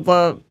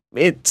are,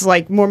 it's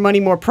like more money,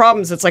 more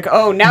problems. It's like,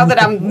 oh, now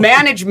that I'm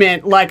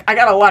management, like I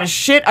got a lot of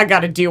shit I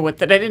got to deal with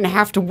that I didn't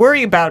have to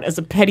worry about as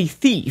a petty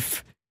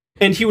thief.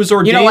 and he was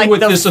ordained Like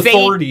with the this fate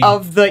authority.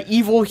 of the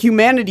evil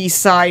humanity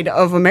side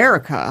of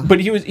America. But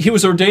he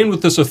was ordained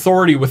with this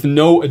authority with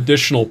no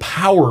additional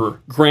power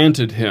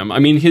granted him. I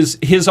mean,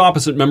 his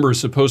opposite member is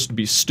supposed to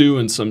be Stu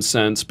in some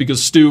sense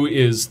because Stu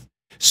is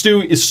The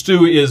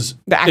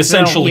accidental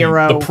essentially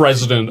hero. the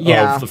president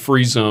Yeah. of the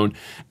Free Zone.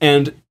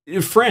 And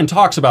Fran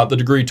talks about the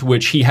degree to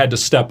which he had to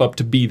step up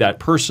to be that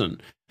person.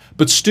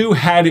 But Stu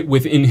had it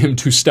within him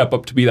to step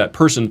up to be that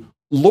person.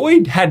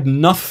 Lloyd had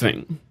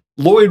nothing.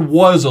 Lloyd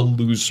was a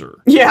loser.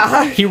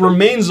 Yeah. He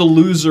remains a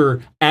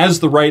loser as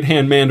the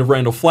right-hand man of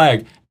Randall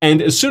Flagg,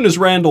 and as soon as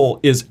Randall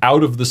is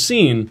out of the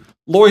scene,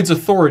 Lloyd's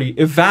authority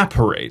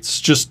evaporates.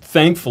 Just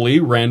thankfully,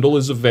 Randall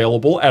is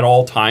available at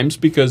all times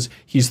because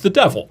he's the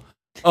devil.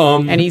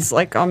 And he's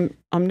like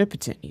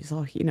omnipotent. He's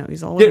all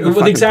he's all Yeah, over the well,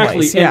 fucking exactly.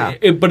 place. And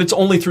Yeah. but it's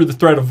only through the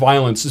threat of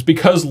violence. It's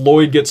because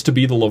Lloyd gets to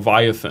be the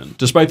Leviathan,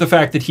 despite the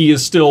fact that he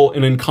is still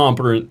an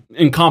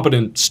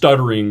incompetent,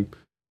 stuttering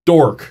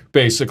dork,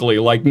 basically.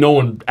 Like, no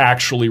one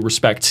actually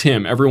respects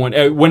him. Everyone,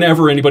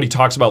 whenever anybody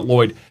talks about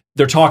Lloyd,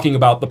 they're talking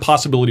about the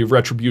possibility of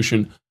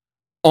retribution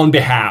on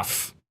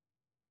behalf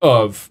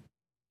of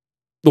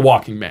the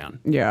Walking Man.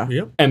 Yeah.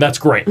 And that's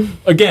great.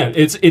 Again,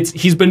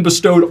 he's been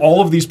bestowed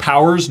all of these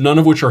powers, none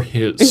of which are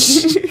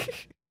his.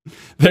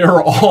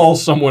 They're all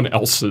someone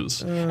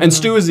else's. And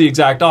Stu is the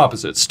exact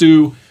opposite.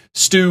 Stu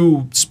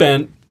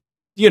spent,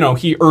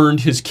 he earned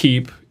his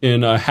keep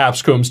in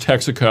Hapscomb's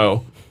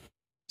Texaco,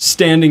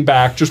 standing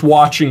back, just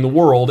watching the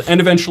world, and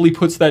eventually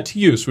puts that to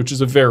use, which is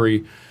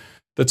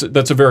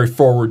that's a very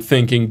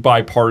forward-thinking,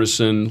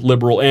 bipartisan,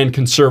 liberal and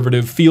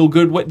conservative,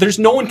 feel-good way. There's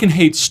no one can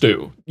hate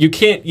Stu. You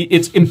can't.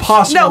 It's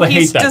impossible No, to hate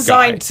he's that guy.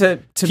 designed to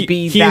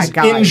be He that is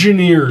guy.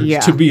 engineered Yeah.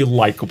 to be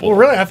likable. Well,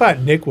 really, I thought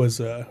Nick was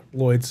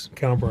Lloyd's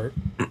counterpart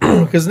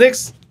because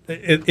Nick's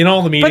in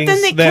all the meetings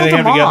then they that killed they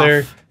have him together.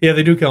 off. Yeah,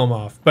 they do kill him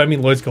off, but I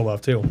mean Lloyd's killed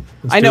off too. And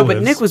I know, Stu but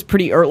lives. Nick was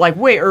pretty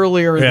way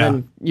earlier Yeah.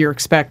 than you're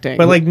expecting.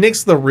 But like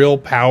Nick's the real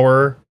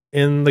power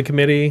in the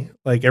committee.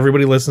 Like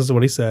everybody listens to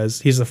what he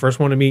says. He's the first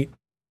one to meet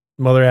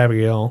Mother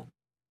Abigail.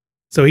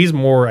 So he's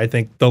more, I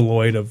think, the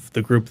Lloyd of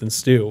the group than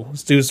Stu.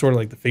 Stu's sort of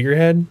like the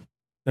figurehead.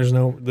 I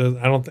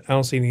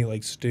don't see any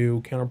like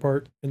Stu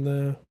counterpart in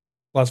the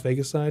Las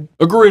Vegas side.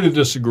 Agree to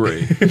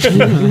disagree.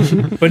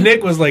 But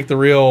Nick was like the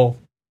real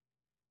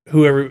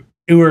who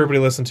everybody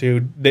listened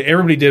to.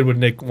 Everybody did what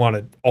Nick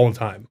wanted all the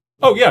time.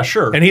 Oh yeah,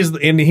 sure. And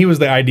he was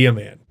the idea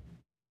man.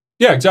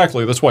 Yeah,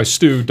 exactly. That's why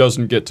Stu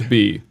doesn't get to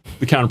be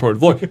the counterpart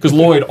of Lloyd, because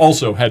Lloyd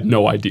also had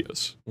no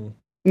ideas.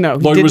 no,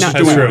 he Lloyd did was not.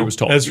 just doing what he was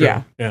told. That's true.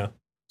 Yeah. Yeah.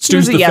 He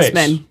was Stu's a the yes face.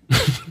 man.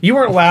 You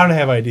weren't allowed to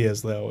have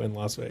ideas though in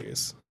Las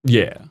Vegas.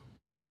 Yeah.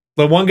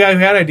 The one guy who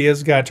had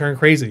ideas got turned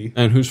crazy.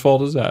 And whose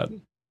fault is that?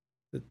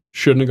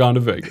 Shouldn't have gone to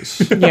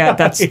Vegas. Yeah,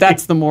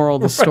 that's the moral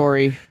of the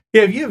story.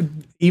 Yeah, if you have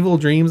evil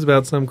dreams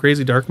about some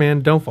crazy dark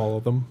man, don't follow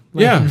them.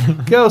 Like, Yeah.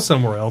 go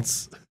somewhere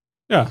else.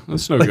 Yeah,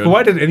 that's no Like, good.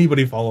 why did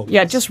anybody follow them?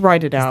 Yeah, just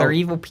write it out. They're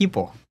evil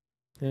people.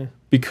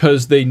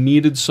 Because they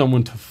needed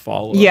someone to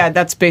follow. Yeah,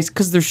 that's based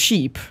because they're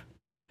sheep.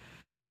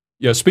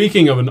 Yeah,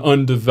 speaking of an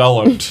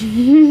undeveloped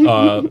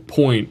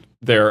point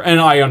there, and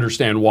I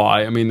understand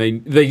why. I mean,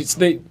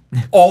 they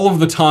all of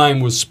the time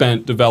was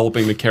spent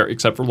developing the character,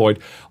 except for Lloyd.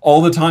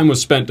 All the time was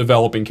spent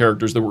developing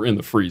characters that were in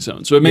the free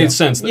zone. So it made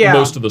sense that Yeah.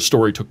 most of the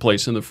story took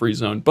place in the free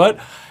zone. But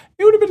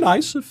it would have been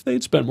nice if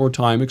they'd spent more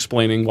time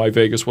explaining why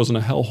Vegas wasn't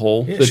a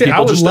hellhole that Shit, people I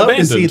would just love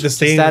abandoned. to see the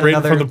stain add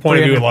written from another the point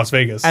of view of 300 Las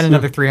Vegas. Add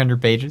another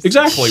 300 pages.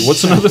 Exactly.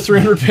 What's another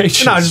 300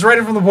 pages? No, just write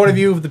it from the point of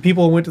view of the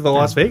people who went to the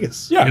Las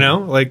Vegas. Yeah. You know?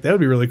 Like, that would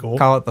be really cool.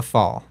 Call it the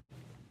fall.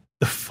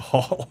 The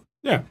fall.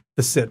 Yeah.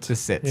 The sit. The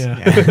sits.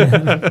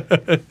 Yeah.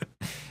 Yeah.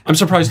 I'm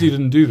surprised he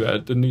didn't do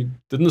that. Didn't he?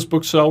 Didn't this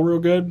book sell real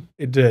good?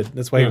 It did.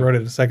 That's why he Yeah. wrote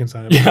it a second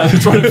time. Yeah,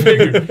 that's what I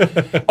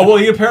figured. Oh, well,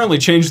 he apparently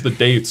changed the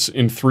dates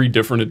in 3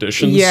 different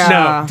editions.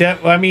 Yeah. No,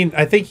 I mean,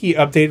 I think he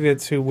updated it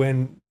to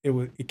when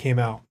it came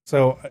out.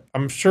 So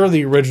I'm sure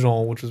the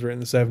original, which was written in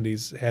the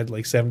 70s, had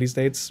like 70s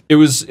dates. It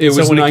was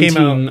when it came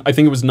 19 out- I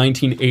think it was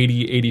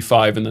 1980,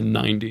 85 and then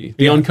 90.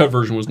 The Yeah. uncut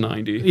version was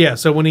 90. Yeah,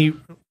 so when he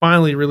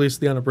finally released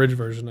the unabridged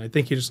version, I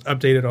think he just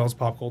updated all his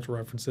pop culture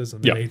references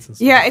and the Yeah. dates and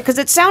stuff. Yeah, because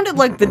it sounded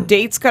like the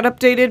dates got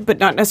updated, but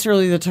not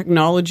necessarily the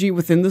technology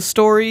within the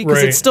story. Because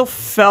Right. it still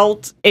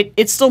felt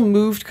it still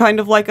moved kind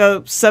of like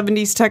a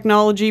 70s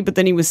technology, but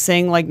then he was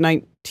saying like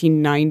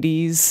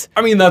 1990s.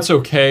 I mean, that's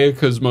okay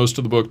because most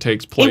of the book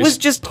takes place was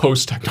just-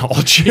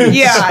 post-technology.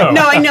 Yeah, so-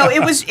 no, I know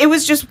it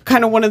was just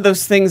kind of one of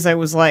those things. I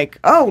was like,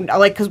 oh,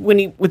 like because when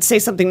he would say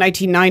something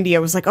 1990, I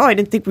was like, oh, I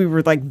didn't think we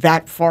were like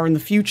that far in the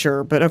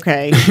future, but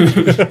okay,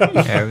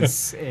 Yeah, it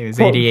was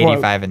Quote, 80, quote.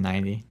 85, and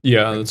 90.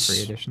 Yeah, Three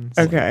that's editions.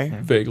 okay. Yeah.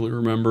 vaguely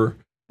remember.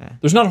 Yeah.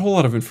 There's not a whole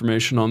lot of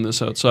information on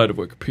this outside of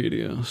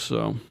Wikipedia,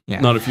 so Yeah.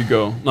 not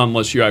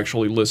unless you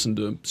actually listen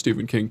to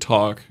Stephen King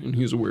talk, and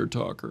he's a weird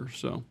talker,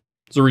 so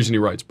there's a reason he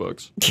writes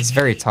books. He's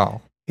very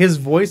tall. His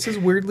voice is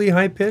weirdly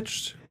high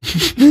pitched.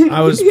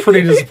 I was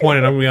pretty disappointed,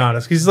 I'm gonna be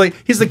honest. He's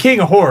the king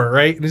of horror,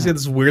 right? And he's got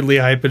this weirdly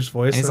high pitched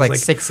voice. And he's I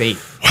was like 6'8".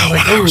 Well, when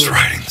I was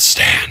writing The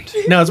Stand.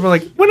 no, it's more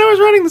like when I was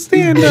writing the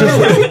stand.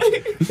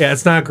 Yeah,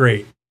 it's not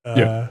great.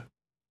 Yeah.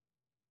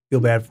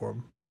 Feel bad for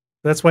him.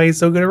 That's why he's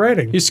so good at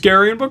writing. He's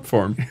scary in book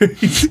form.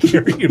 He's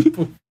scary.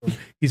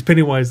 He's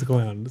Pennywise the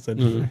clown.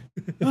 Essentially.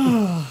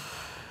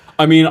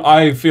 I mean,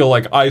 I feel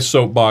like I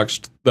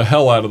soapboxed the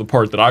hell out of the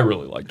part that I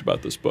really liked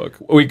about this book.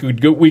 We could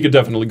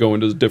definitely go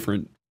into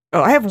different.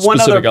 Oh, I have one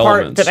other Specific part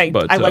elements, that I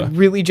but, like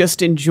really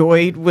just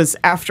enjoyed was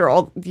after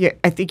all. Yeah,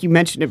 I think you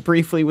mentioned it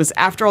briefly. Was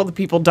after all the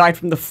people died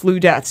from the flu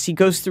deaths. He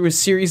goes through a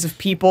series of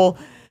people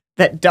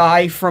that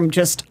die from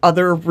just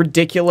other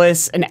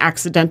ridiculous and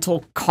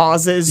accidental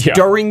causes Yeah.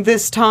 during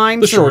this time.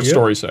 The So- short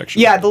story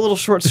section. yeah, the little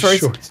short stories.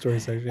 Short story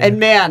section. And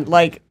man,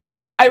 like,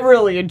 I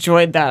really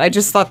enjoyed that. I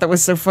just thought that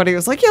was so funny. I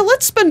was like, yeah,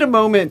 let's spend a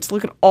moment to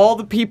look at all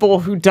the people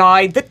who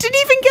died that didn't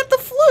even get the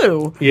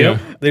flu. yeah,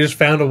 they just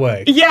found a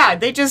way. Yeah,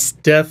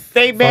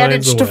 they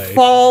managed to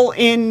fall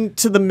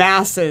into the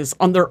masses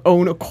on their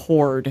own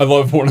accord. I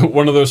love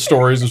one of those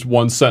stories is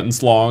one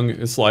sentence long.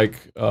 It's like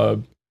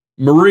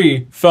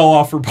Marie fell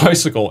off her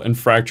bicycle and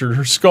fractured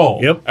her skull.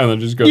 Yep. And then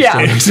just goes Yeah. to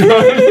the next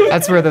one.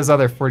 That's where those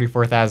other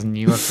 44,000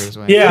 New Yorkers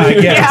went. Yeah, I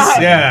guess.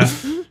 Yeah.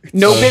 Yeah.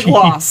 No big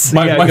loss.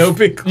 No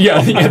big.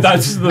 Yeah,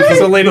 that's There's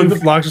a lady who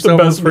locks herself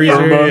in the best freezer.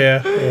 Irma.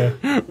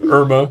 Yeah.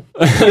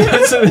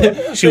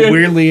 Irma. She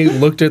weirdly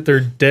looked at their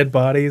dead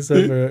bodies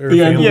of her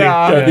the end, family.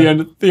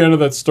 Yeah. the end of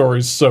that story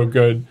is so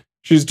good.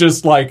 She's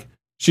just like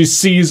she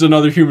sees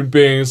another human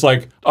being, is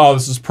like, oh,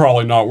 this is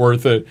probably not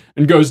worth it,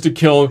 and goes to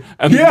kill him,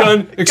 and Yeah. the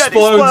gun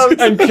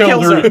explodes and kills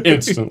kills her her.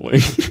 instantly.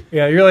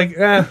 Yeah, you're like,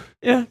 Yeah.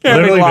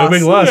 literally no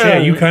big loss. Yeah. Yeah,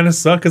 you kind of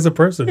suck as a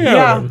person.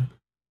 Yeah.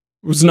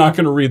 Was not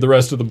going to read the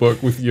rest of the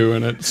book with you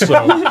in it, so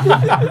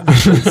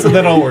So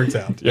that all works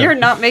out. yeah. You're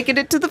not making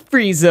it to the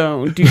free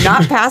zone. Do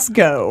not pass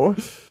go.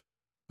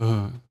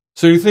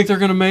 So you think they're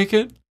going to make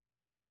it?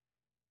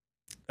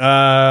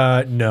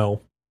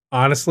 No.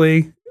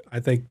 Honestly, I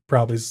think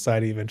probably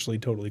society eventually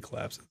totally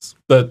collapses.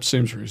 That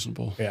seems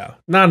reasonable. Yeah.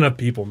 Not enough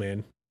people,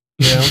 man.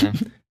 You know?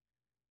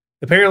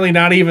 Apparently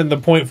not even the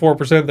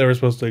 0.4% that were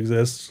supposed to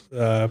exist,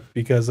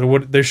 because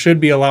there should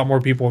be a lot more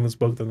people in this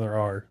book than there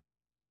are.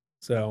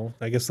 So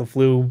I guess the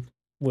flu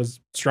was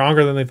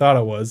stronger than they thought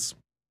it was.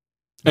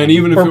 And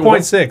even if Or it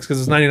was, 0.6, because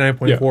it's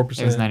 99.4%.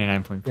 It was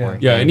 99.4.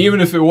 yeah, and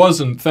even if it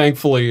wasn't,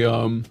 thankfully,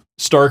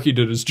 Starkey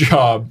did his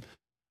job.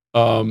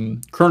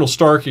 Colonel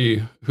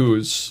Starkey, who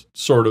is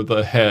sort of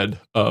the head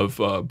of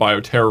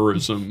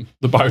bioterrorism,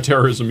 the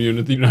bioterrorism unit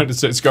of the United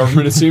States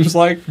government, it seems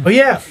like. But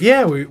yeah,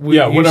 you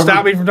whatever-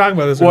 stopped me from talking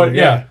about this. What?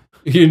 earlier. Yeah,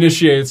 he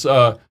initiates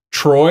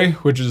Troy,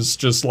 which is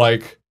just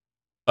like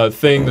a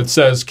thing that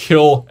says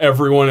kill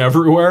everyone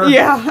everywhere.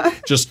 Yeah.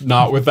 Just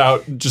not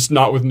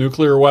with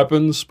nuclear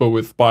weapons, but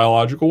with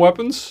biological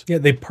weapons. Yeah,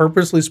 they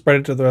purposely spread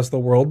it to the rest of the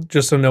world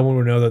just so no one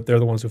would know that they're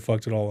the ones who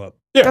fucked it all up.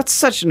 Yeah. That's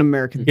such an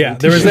American Yeah,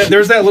 thing. there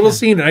was that little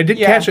scene, and I didn't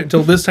Yeah. catch it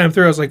until this time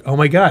through. I was like, oh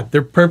my god,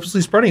 they're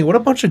purposely spreading it. What a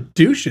bunch of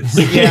douches.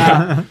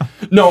 Yeah.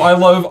 No, I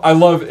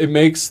love it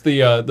makes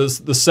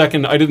the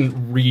second. I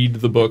didn't read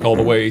the book all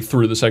the way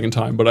through the second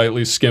time, but I at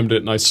least skimmed it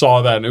and I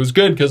saw that, and it was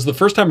good because the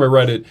first time I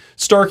read it,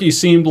 Starkey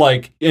seemed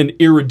like an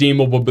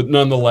irredeemable but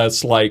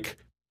nonetheless like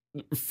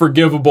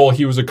forgivable.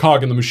 He was a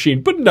cog in the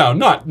machine, but no,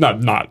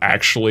 not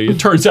actually. It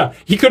turns out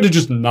he could have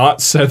just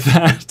not said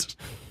that.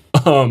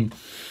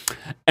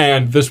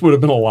 And this would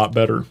have been a lot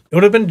better. It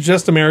would have been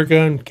just America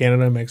and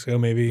Canada and Mexico,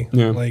 maybe.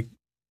 Yeah. Like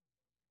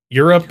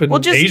Europe and Well,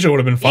 just- Asia would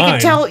have been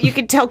fine. You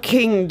could tell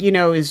King,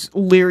 is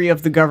leery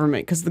of the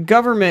government because the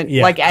government,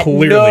 Yeah, at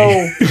clearly.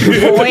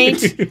 no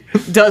point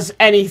does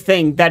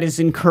anything that is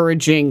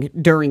encouraging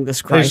during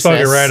this They crisis. just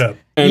fuck it right up.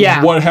 And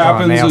Yeah. what Oh,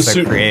 happens and they is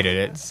also created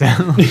it. So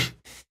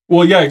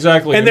well, yeah,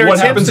 exactly. And their what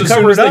attempts happens to as soon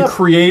cover as it they up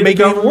create a make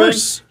it even government,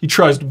 worse. he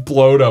tries to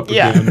blow it up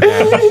Yeah. again.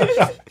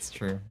 it's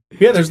true.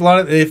 Yeah, there's a lot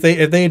of if they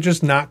had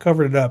just not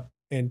covered it up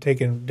and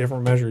taken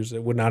different measures,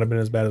 it would not have been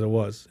as bad as it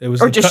was. It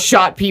was Or the just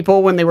shot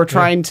people when they were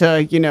trying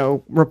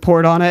to,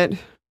 report on it. it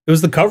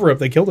was the cover up.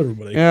 They killed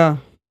everybody. Yeah.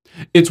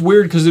 It's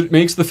weird because it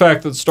makes the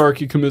fact that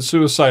Starkey commits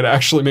suicide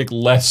actually make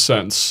less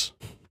sense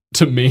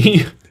to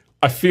me.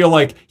 I feel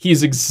like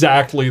he's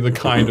exactly the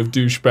kind of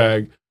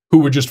douchebag who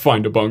would just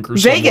find a bunker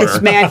Vegas,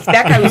 somewhere. man.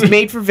 That guy was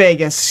made for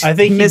Vegas. I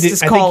think he missed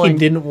his I think calling. he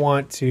didn't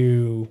want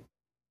to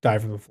die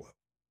from the flu.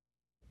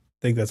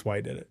 I think that's why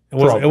he did it.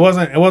 Probably. It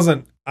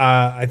wasn't.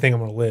 I think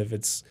I'm gonna live.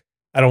 It's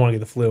I don't want to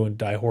get the flu and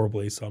die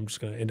horribly, so I'm just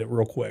gonna end it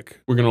real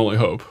quick. We can only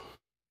hope.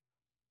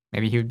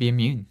 Maybe he would be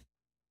immune.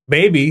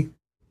 Maybe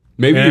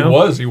Maybe Yeah. he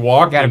was. He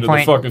walked Got a into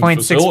point- the fucking 0.6%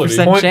 facility.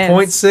 chance.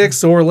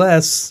 0.6 or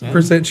less Yeah.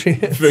 percent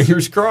chance.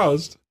 Fingers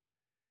crossed.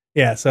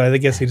 Yeah, so I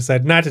guess he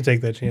decided not to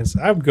take that chance.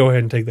 I would go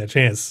ahead and take that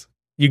chance.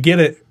 You get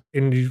it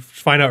and you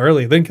find out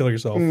early, then kill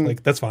yourself. Mm.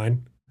 Like that's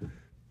fine.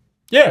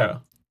 Yeah,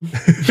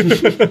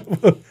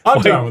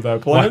 I'm down with that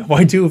plan.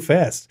 Why do it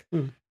fast?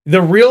 Hmm.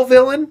 The real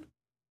villain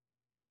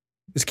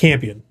is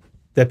Campion,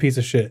 that piece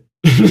of shit.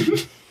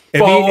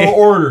 Follow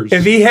orders.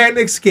 If he hadn't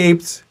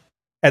escaped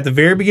at the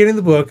very beginning of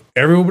the book,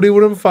 everybody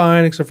would have been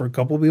fine, except for a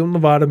couple of people in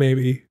Nevada,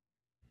 maybe.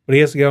 But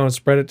he has to go and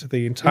spread it to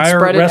the entire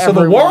Spread it rest of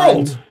the everyone.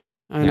 world.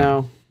 I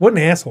know. What an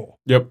asshole,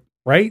 Yep.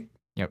 right?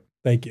 Yep.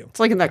 Thank you. It's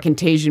like in that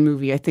Contagion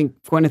movie. I think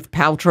Gwyneth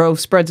Paltrow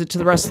spreads it to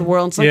the rest of the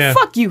world. It's like, Yeah.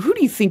 fuck you. Who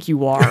do you think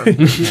you are?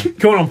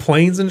 Going on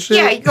planes and shit.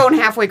 Yeah, you're going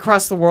halfway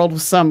across the world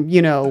with some,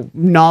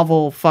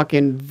 novel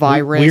fucking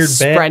virus, Weird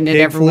bat spreading it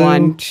pig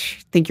everyone.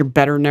 Think you're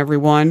better than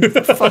everyone.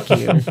 Fuck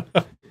you.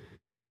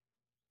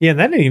 Yeah, and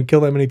that didn't even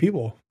kill that many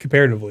people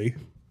comparatively.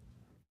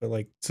 But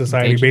like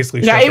society Contagion.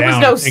 basically Yeah, shut it was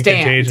down no in stand.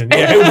 Contagion.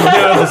 Yeah, it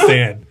was no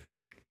stand.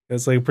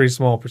 It's like a pretty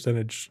small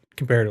percentage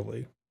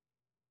comparatively.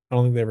 I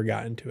don't think they ever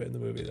got into it in the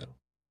movie though.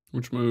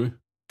 Which movie?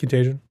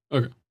 Contagion.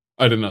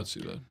 I did not see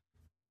that.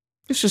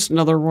 It's just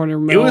another one.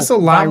 It was a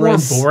lot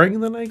virus. more boring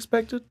than I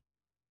expected.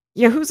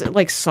 Yeah, who's it?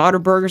 Like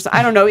Soderbergh's?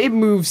 I don't know. It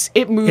moves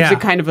Yeah.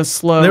 at kind of a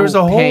slow There was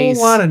a pace.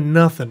 whole lot of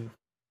nothing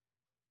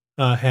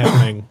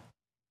happening,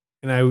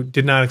 and I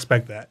did not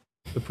expect that.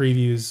 The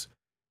previews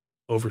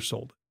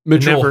oversold it.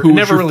 Mitchell, never- who's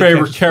never your really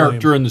favorite catches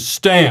character in The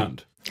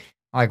Stand?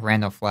 I like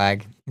Randall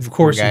Flagg. He's a Of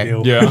course cool guy.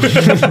 you do.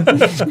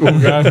 Yeah. Cool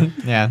guy.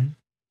 Yeah.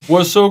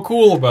 What's so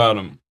cool about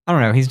him? I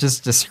don't know. He's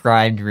just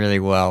described really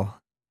well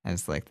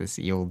as like this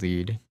evil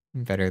dude,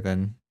 better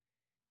than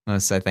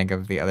most, I think,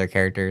 of the other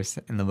characters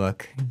in the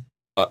book.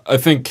 I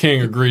think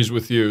King agrees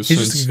with you. He's Since,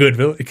 just a good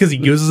villain because he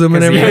uses them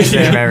and 'Cause he everything. hates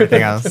him and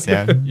everything else.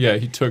 Yeah. yeah,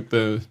 he took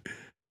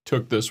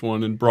this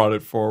one and brought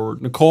it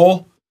forward.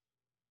 Nicole?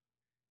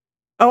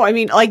 Oh, I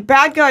mean, like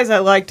bad guys. I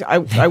liked.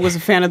 I was a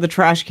fan of the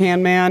Trash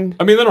Can Man.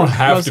 I mean, they don't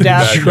have Most to be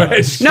bad deaf.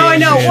 guys. No, I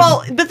know. Man.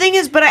 Well, the thing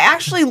is, but I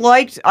actually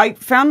liked. I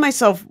found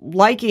myself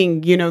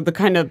liking, the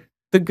kind of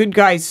the good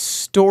guy's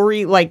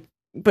story. Like,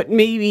 but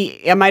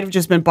maybe I might have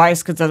just been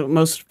biased because that's what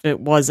most of it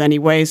was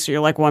anyway. So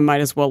you're like, well, I might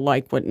as well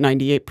like what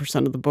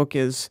 98% of the book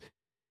is,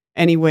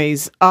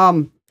 anyways.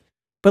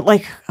 But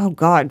like, oh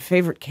god,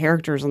 favorite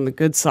characters on the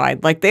good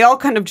side. Like they all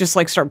kind of just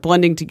like start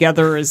blending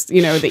together as they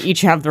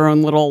each have their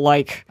own little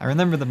like. I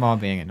remember them all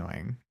being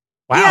annoying.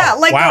 Wow. Yeah,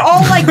 like Wow. they're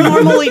all like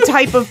normally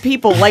type of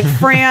people. Like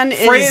Fran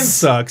is. Fran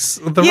sucks.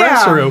 The Yeah.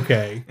 rest are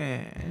okay.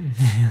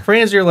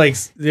 Fran's your like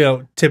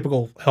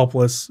typical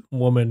helpless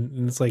woman,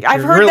 and it's like I've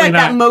you're heard really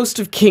that not. most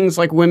of King's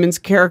like women's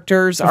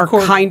characters are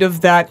course- kind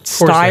of that course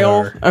they style.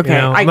 are. Okay,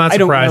 I'm not I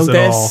don't know surprised at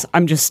this. all.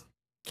 I'm just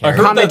I heard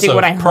that's commenting a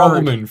what I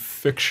problem heard. in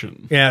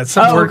fiction. Yeah, it's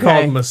some Oh, word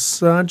okay. called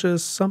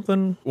misogynist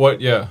something. What?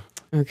 Yeah.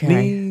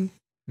 okay.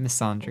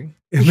 Misandry.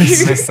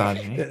 Mis-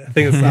 Misogyny. I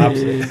think it's the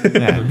opposite.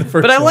 Yeah. The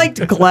first But I one.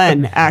 liked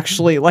Glenn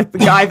actually, like the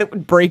guy that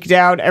would break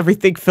down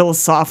everything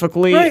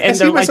philosophically, Right, I and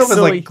see they're like myself as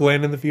silly. like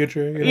Glenn in the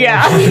future. you know?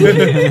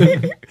 Yeah.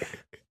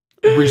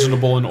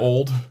 Reasonable and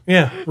old.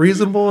 Yeah,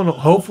 reasonable and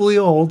hopefully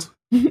old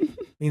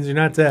means you're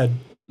not dead.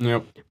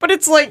 Yep. But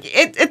it's like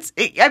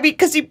I mean,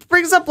 because he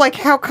brings up like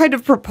how kind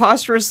of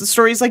preposterous the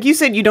story is. Like you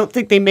said, you don't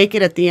think they make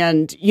it at the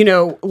end. You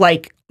know,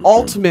 like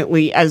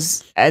ultimately,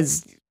 as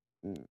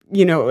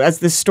you know, as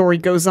this story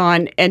goes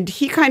on, and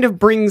he kind of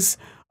brings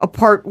a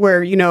part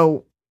where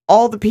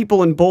all the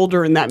people in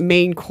Boulder in that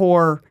main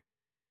core,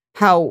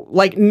 how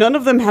like none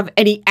of them have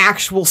any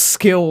actual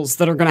skills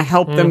that are going to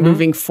help them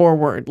moving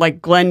forward.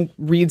 Like Glenn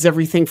reads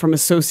everything from a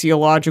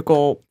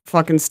sociological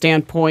fucking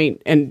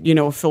standpoint and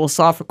a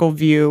philosophical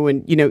view,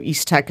 and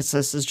East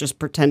Texas is just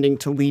pretending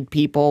to lead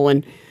people,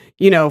 and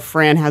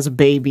Fran has a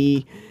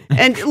baby,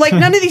 and like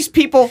none of these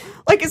people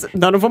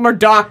none of them are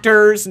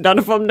doctors, none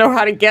of them know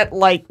how to get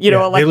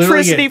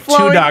electricity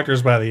flowing. 2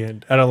 doctors by the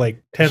end out of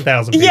like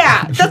 10,000 people.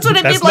 Yeah, that's what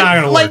I mean. That's not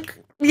gonna work.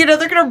 They're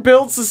going to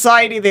build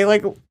society. They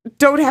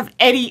don't have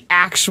any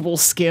actual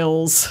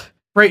skills.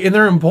 Right, and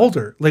they're in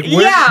Boulder. Like,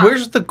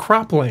 where's the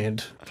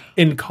cropland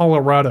in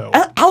Colorado?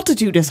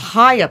 Altitude is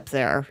high up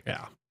there.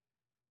 Yeah.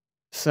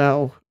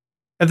 So.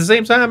 At the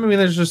same time, I mean,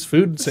 there's just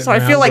food sitting So I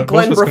feel around, like but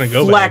most Glenn of us gonna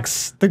go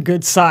reflects the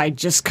good side,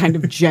 just kind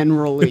of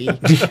generally.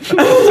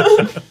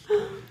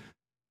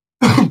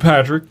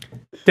 Patrick.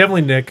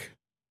 Definitely Nick.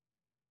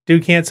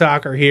 Dude can't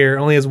talk or hear,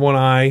 only has one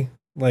eye,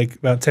 like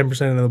about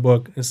 10% of the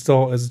book, and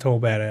still is a total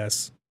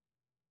badass.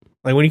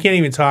 Like when you can't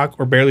even talk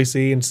or barely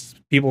see, and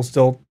people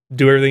still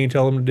do everything you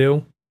tell them to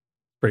do,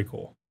 pretty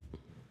cool.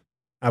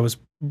 I was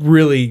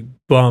really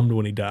bummed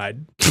when he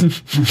died.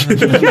 He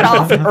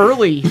got off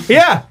early.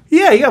 Yeah, he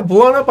got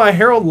blown up by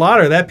Harold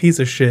Lauder, that piece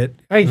of shit.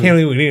 I can't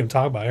believe we didn't even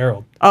talk about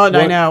Harold. Oh, no,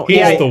 I know.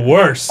 He's the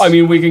worst. I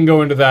mean, we can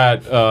go into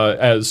that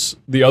as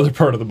the other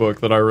part of the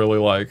book that I really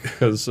like,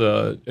 because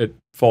it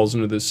falls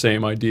into this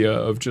same idea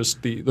of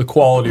just the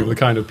quality of the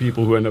kind of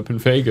people who end up in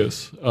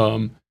Vegas.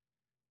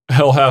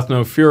 Hell hath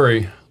no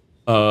fury,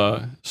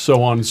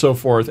 so on and so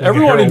forth. Like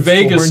everyone in Harold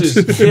Vegas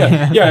Florence.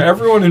 is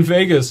everyone in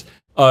Vegas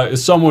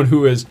is someone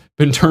who has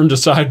been turned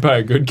aside by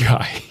a good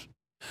guy.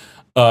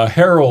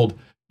 Harold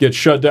gets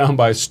shut down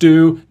by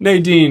Stu.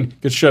 Nadine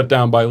gets shut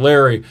down by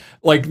Larry.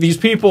 Like, these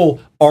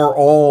people are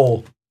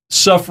all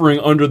suffering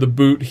under the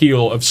boot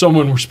heel of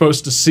someone we're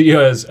supposed to see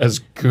as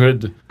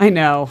good. I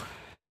know.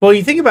 Well,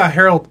 you think about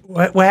Harold,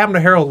 what happened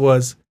to Harold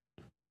was,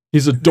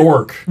 He's a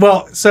dork.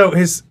 well, so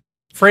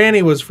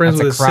Franny was friends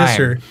That's with a his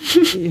crime.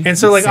 sister. And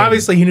so, like, Insane.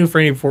 obviously he knew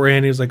Franny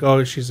beforehand. He was like,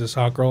 oh, she's this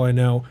hot girl I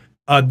know.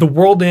 The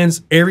world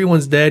ends,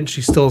 everyone's dead,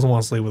 she still doesn't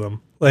want to sleep with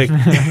him. Like,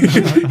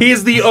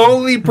 he's the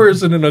only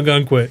person in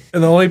Ogunquit,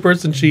 and the only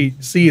person she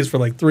sees for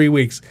like 3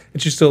 weeks,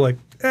 and she's still like,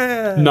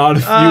 Not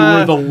if you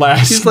were the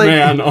last she's like-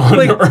 man on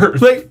like,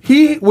 Earth. Like,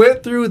 he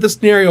went through the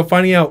scenario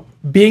finding out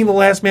being the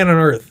last man on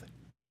Earth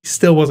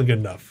still wasn't good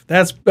enough.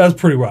 That's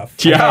pretty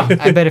rough. Yeah.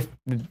 I bet if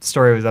the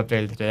story was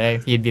updated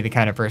today, he'd be the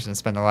kind of person to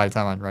spend a lot of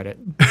time on Reddit.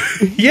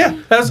 Yeah.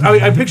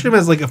 I picture him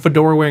as like a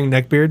fedora wearing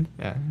neckbeard.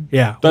 Yeah.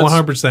 Yeah, That's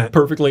 100%.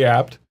 perfectly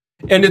apt.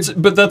 And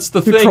but that's the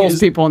Who thing. trolls is-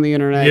 people on the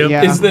internet. Yep.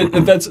 Yeah.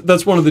 is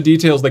that's one of the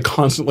details they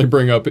constantly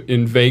bring up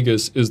in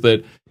Vegas, is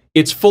that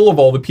it's full of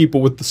all the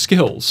people with the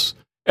skills.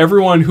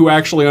 Everyone who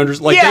actually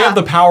they Yeah. have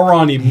the power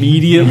on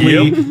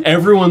immediately. Yep.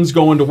 Everyone's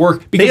going to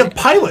work They have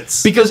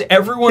pilots. because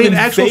everyone They in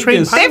have actual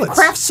trained Vegas They have pilots.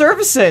 craft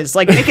services,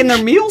 like making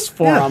their meals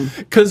for Yeah. them.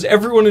 because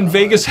everyone in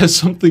Vegas has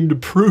something to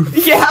prove.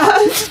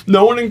 Yeah.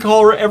 No one in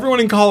Colorado, everyone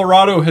in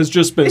Colorado has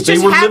just been. It's They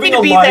just were happy living to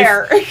a be life.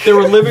 there. They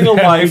were living a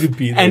life, to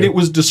be there. and it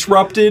was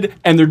disrupted.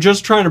 And they're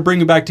just trying to bring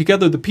it back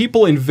together. The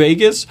people in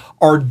Vegas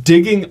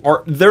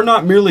they're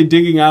not merely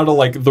digging out of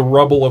like the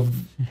rubble of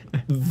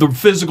the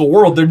physical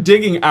world. They're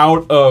digging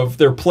out of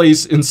their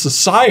place in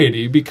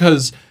society,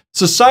 because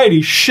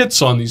society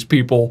shits on these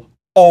people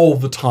all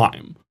the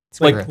time.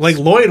 Like, like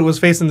Lloyd was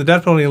facing the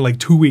death penalty in like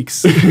 2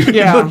 weeks.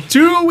 Yeah.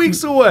 2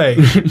 weeks away.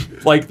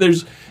 Like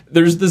there's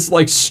this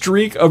like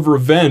streak of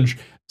revenge.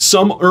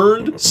 Some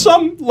earned,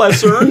 some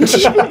less earned.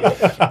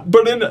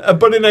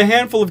 but in a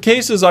handful of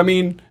cases, I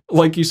mean,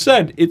 like you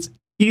said, it's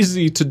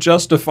easy to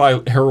justify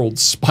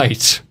Harold's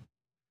spite.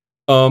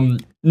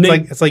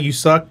 It's like you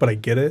suck, but I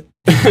get it.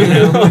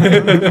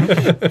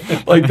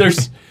 Like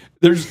there's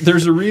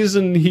a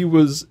reason he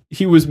was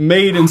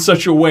made in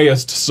such a way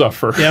as to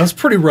suffer. Yeah, it was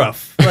pretty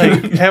rough.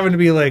 Like having to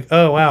be like,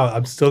 oh wow,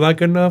 I'm still not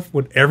good enough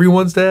when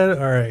everyone's dead.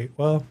 All right,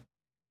 well,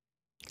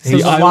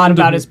 Says a lot island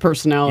about of- his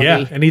personality.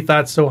 yeah, and he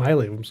thought so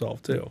highly of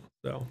himself too.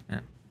 So,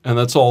 And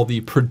that's all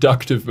the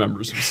productive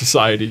members of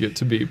society get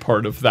to be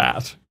part of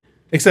that.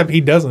 except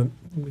he doesn't,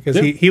 because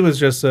Yeah. he was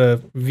just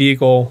a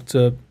vehicle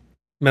to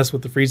mess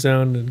with the free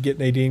zone and get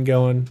Nadine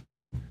going.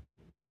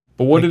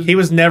 But what Like, did he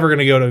was never going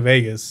to go to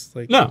Vegas.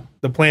 Like No.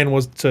 the plan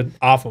was to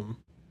off him.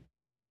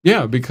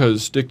 Yeah,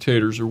 because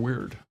dictators are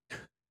weird.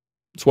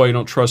 That's why you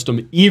don't trust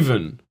them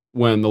even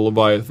when the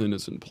Leviathan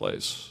is in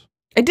place.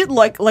 I did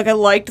I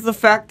liked the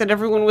fact that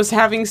everyone was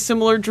having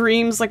similar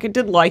dreams. Like I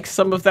did like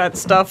some of that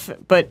stuff,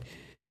 but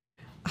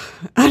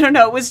I don't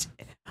know. I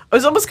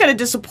was almost kind of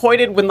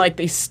disappointed when like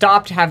they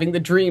stopped having the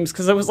dreams,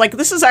 because I was like,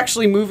 this is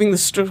actually moving the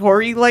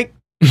story like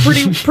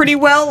pretty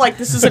well. Like,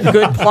 this is a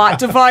good plot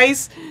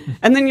device.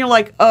 And then you're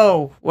like,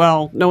 oh,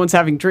 well, no one's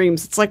having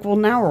dreams. It's like, well,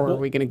 now where are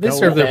we going to They go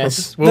serve with their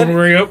this? purpose.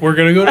 Well, we're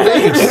going to go to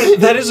Vegas.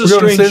 That is a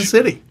We're going to Sin strange.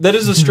 City. That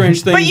is a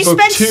strange thing. But you Book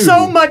spent two.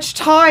 so much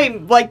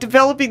time, like,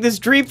 developing this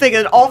dream thing,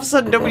 and all of a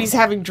sudden nobody's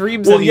having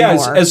dreams Well, anymore.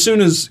 yeah, as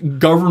soon as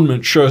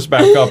government shows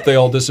back up, they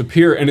all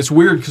disappear, and it's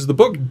weird because the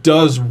book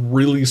does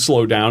really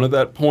slow down at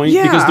that point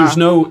because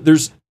Yeah.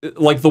 there's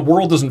like the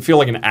world doesn't feel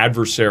like an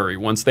adversary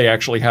once they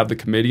actually have the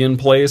committee in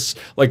place.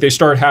 Like they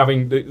start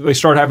having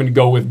to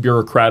go with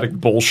bureaucratic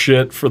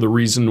bullshit for the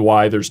reason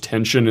why there's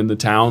tension in the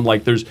town.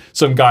 Like there's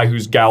some guy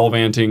who's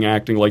gallivanting,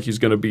 acting like he's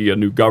going to be a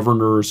new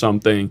governor or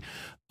something,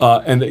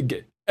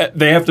 and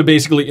they have to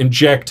basically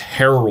inject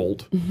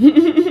Harold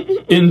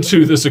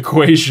into this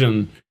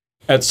equation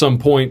at some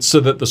point so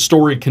that the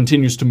story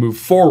continues to move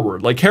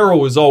forward. Like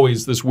Harold is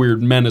always this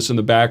weird menace in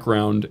the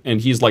background,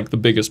 and he's like the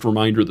biggest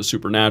reminder of the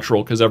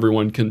supernatural because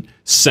everyone can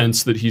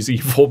sense that he's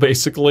evil,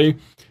 basically,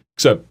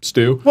 except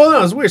Stu. Well,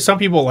 no, it's weird. Some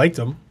people liked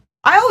him.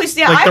 I always,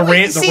 yeah, Like I the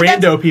always, see,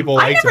 rando that's- people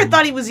I liked never him.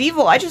 thought he was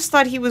evil. I just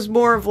thought he was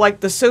more of like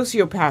the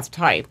sociopath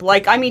type.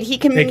 Like, I mean, he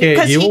can AKA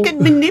because he evil?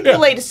 could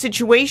manipulate a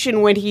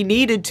situation when he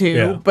needed to,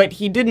 Yeah. but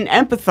he didn't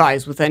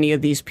empathize with any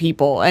of these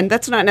people, and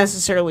that's not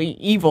necessarily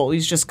evil.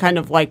 He's just kind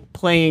of like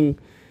playing,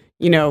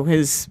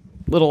 his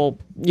little,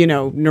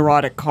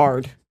 neurotic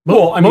card.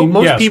 Well, I mean,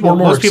 most yes, people- we're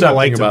more most people accepting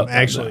liked him, about that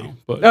actually. now,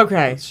 but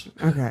Okay,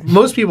 okay.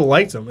 Most people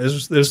liked him.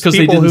 There's because they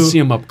people didn't who see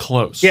him up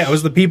close. Yeah, it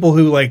was the people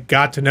who like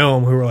got to know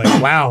him who were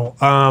like, "Wow,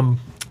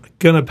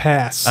 gonna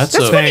pass." That's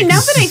That's a- funny. Now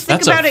Thanks. that I think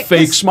That's about a it,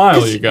 fake 'cause-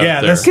 smile you got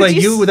Yeah, there. that's like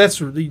you you.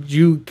 That's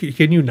you.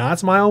 Can you not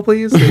smile,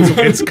 please?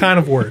 It's kind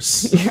of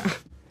worse.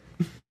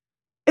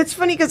 It's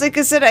funny because, like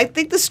I said, I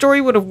think the story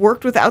would have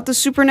worked without the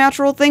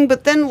supernatural thing.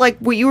 But then, like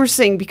what you were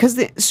saying, because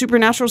the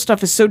supernatural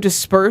stuff is so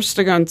dispersed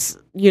against,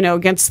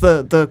 against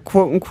the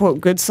quote unquote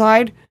good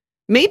side,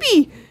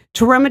 maybe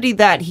to remedy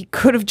that, he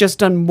could have just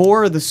done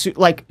more of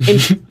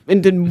the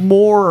and did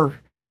more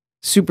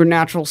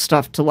supernatural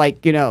stuff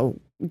to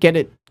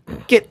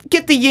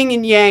get the yin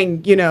and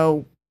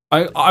yang,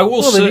 I will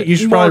Well, then say you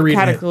should more probably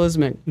read it.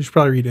 cataclysmic. You should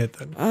probably read it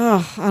then.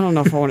 I don't know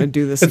if I want to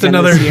do this. It's again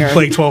another this year.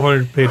 like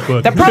 1,200 page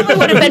book. That probably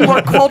would have been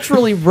more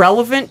culturally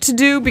relevant to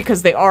do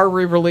because they are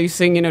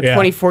re-releasing, Yeah.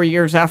 24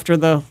 years after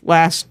the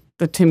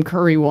Tim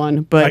Curry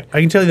one. But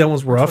I can tell you that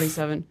one's rough.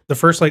 27. The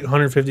first like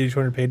 150 to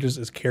 200 pages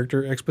is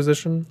character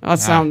exposition. That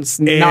sounds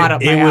not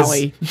up my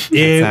alley.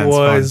 It sounds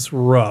was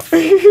rough.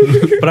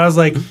 But I was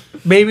like,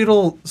 maybe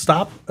it'll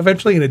stop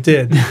eventually, and it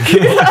did.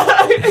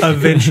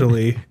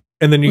 Eventually.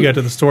 And then you got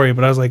to the story,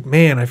 but I was like,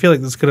 man, I feel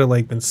like this could have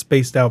like been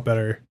spaced out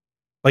better.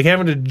 Like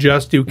having to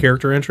just do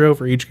character intro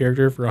for each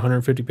character for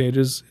 150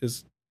 pages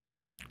is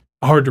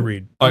hard to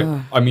read.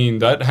 I mean,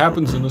 that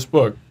happens in this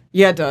book.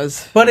 Yeah, it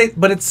does. But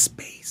it's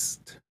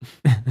spaced.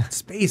 It's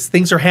spaced.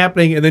 Things are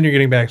happening, and then you're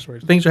getting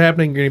backstories. Things are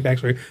happening, you're getting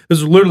backstory. This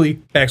is literally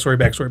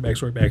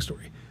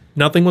backstory.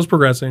 Nothing was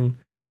progressing.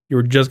 You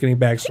were just getting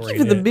backstory.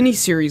 Even the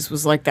miniseries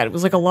was like that. It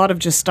was like a lot of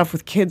just stuff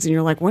with kids, and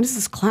you're like, when is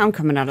this clown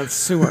coming out of the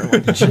sewer?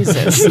 Like,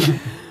 Jesus.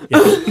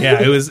 yeah,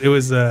 it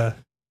was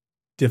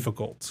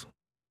difficult.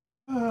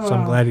 So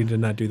I'm glad he did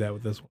not do that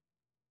with this one.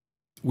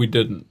 We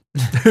didn't.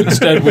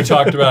 Instead, we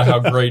talked about how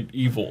great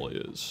evil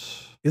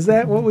is. Is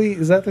that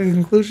the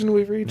conclusion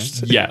we've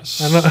reached?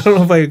 Yes. I don't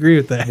know if I agree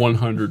with that.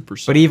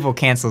 100%. But evil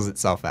cancels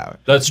itself out.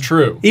 That's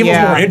true. Evil's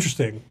Yeah. more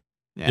interesting.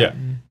 Yeah.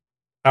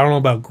 I don't know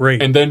about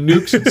great. And then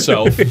nukes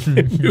itself,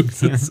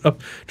 Nukes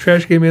itself.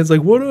 Trash Can Man's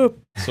like, what up?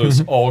 so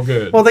it's all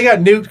good. Well, they got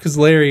nuked because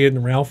Larry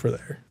and Ralph were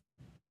there.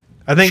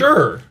 I think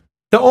Sure.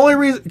 the only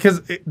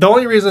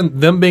reason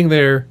them being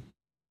there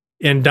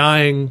and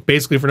dying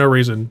basically for no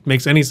reason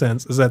makes any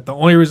sense is that the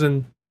only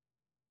reason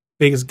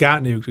Vegas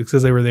got nuked is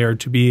because they were there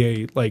to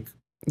be a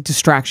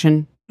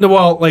Distraction.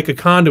 a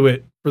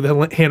conduit for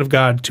the hand of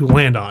God to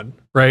land on,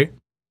 right?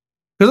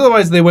 Because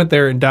otherwise they went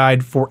there and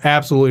died for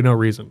absolutely no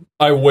reason.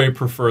 I way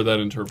prefer that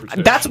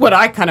interpretation. That's what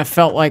I kind of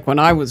felt like when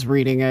I was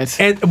reading it.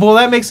 And well,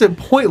 that makes it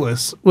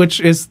pointless,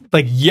 which is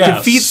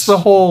Yes. defeats the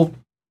whole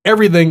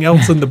everything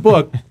else in the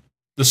book.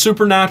 The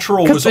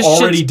supernatural 'Cause was the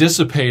already shit's-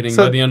 dissipating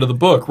So by the end of the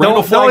book. The Randall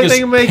only Flagg is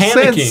thing that makes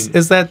panicking. sense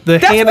is that the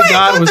That's hand of why I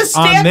God thought the was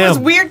on stand was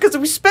them. weird because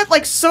we spent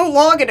like so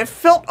long and it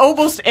felt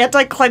almost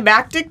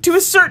anticlimactic to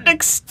a certain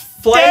extent.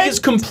 Flagg is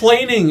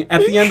complaining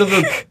at the end of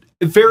the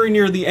very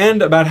near the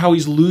end about how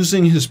he's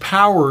losing his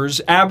powers.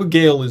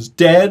 Abigail is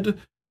dead.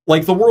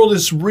 Like the world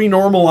is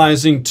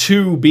renormalizing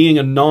to being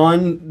a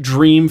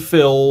non-dream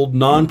filled,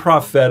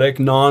 non-prophetic,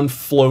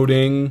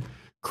 non-floating.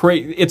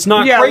 It's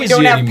not Yeah, crazy we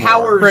don't have anymore.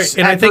 powers. Right,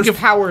 and I think adverse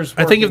powers.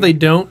 I think if working. they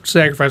don't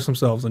sacrifice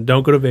themselves and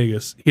don't go to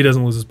Vegas, he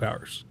doesn't lose his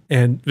powers,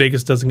 and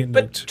Vegas doesn't get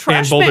But nuked,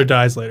 Trash and Boulder Man-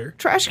 dies later.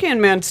 Trash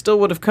Can Man still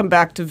would have come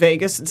back to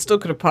Vegas and still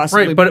could have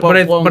possibly Right, but blown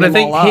I them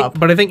think all up.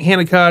 but I think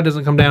Hand of God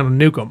doesn't come down and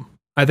nuke them.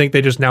 I think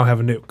they just now have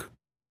a nuke.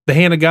 The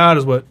Hand of God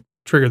is what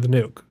triggered the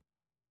nuke.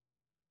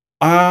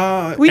 We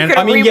and- could have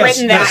I mean, yes,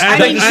 rewritten that. that's-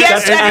 I mean, that's- yes,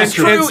 that's that is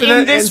accurate. true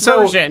in this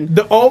so version.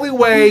 the only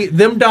way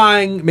them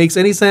dying makes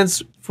any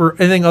sense for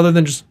anything other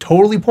than just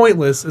totally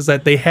pointless is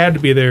that they had to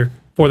be there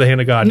for the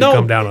hand of God to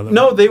come down on them.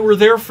 No, they were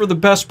there for the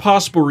best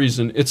possible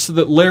reason. It's so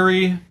that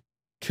Larry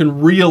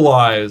can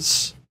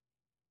realize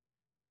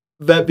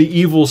that the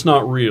evil's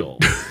not real.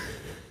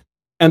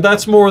 And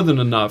that's more than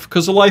enough,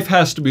 because a life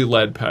has to be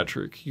led,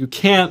 Patrick. You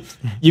can't...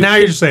 Now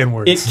you're just saying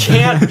words. It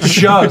can't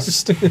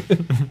just...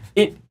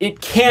 It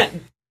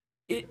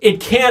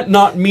can't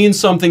not mean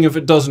something if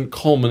it doesn't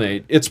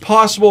culminate. It's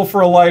possible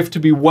for a life to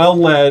be well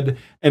led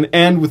and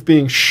end with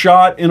being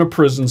shot in a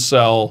prison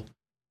cell,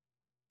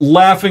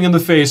 laughing in the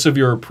face of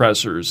your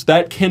oppressors.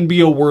 That can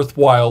be a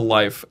worthwhile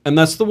life, and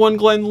that's the one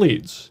Glenn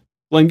leads.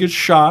 Glenn gets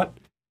shot.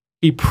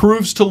 He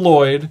proves to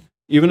Lloyd,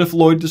 even if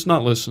Lloyd does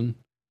not listen,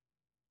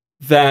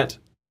 that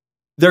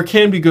there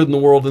can be good in the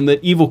world and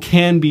that evil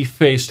can be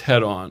faced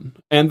head on.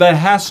 And that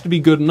has to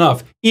be good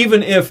enough,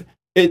 even if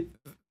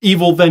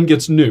evil then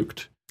gets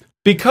nuked.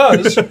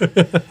 Because,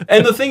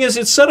 and the thing is,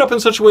 it's set up in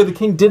such a way the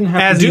king didn't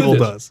have to do evil this.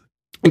 Does.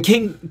 And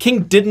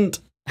King didn't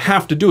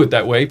have to do it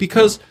that way,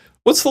 because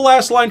what's the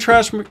last line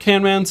Trash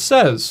Can Man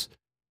says?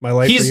 My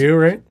life for you,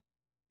 right?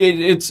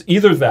 It's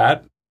either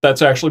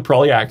that's actually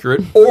probably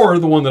accurate, or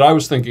the one that I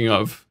was thinking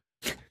of,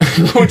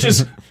 which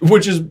is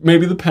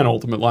maybe the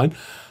penultimate line.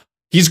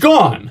 He's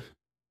gone.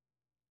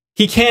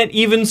 He can't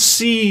even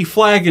see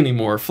Flag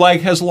anymore.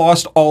 Flag has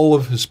lost all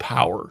of his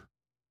power.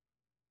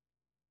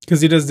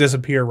 Because he does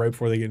disappear right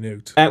before they get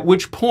nuked. At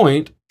which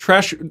point,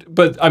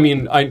 but I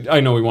mean,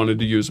 I know he wanted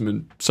to use him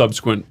in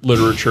subsequent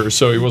literature,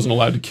 so he wasn't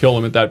allowed to kill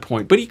him at that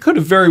point. But he could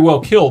have very well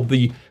killed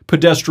the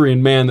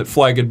pedestrian man that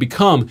Flag had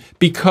become,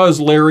 because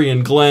Larry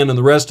and Glenn and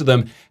the rest of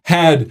them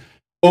had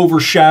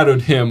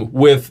overshadowed him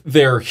with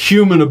their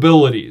human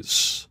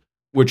abilities,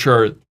 which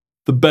are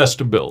the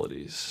best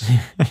abilities,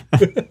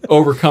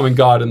 overcoming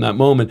God in that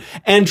moment.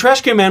 And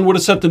Trash Can Man would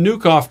have set the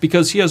nuke off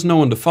because he has no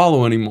one to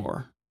follow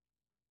anymore.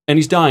 And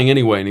he's dying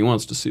anyway, and he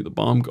wants to see the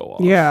bomb go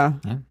off. Yeah.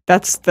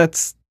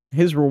 That's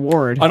his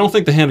reward. I don't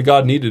think the hand of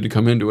God needed to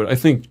come into it. I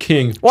think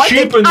King Well,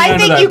 cheapened I the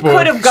end of think that you book.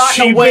 could have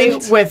gotten away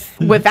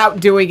without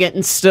doing it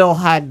and still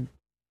had,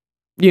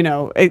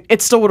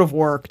 it still would have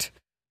worked.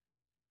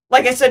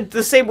 Like I said,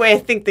 the same way I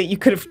think that you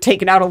could have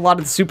taken out a lot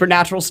of the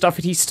supernatural stuff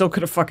and he still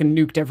could have fucking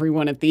nuked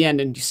everyone at the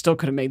end and you still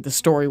could have made the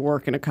story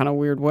work in a kind of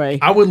weird way.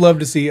 I would love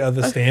to see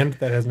The Stand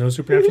that has no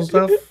supernatural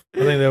stuff. I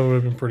think that would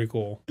have been pretty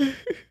cool.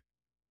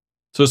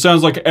 So it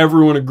sounds like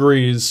everyone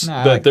agrees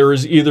that there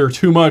is either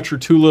too much or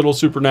too little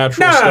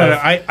supernatural stuff.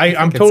 No.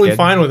 I'm totally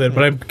fine with it,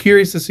 but I'm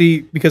curious to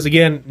see, because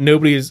again,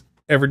 nobody has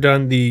ever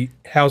done the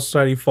How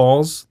Society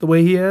Falls the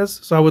way he has.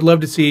 So I would love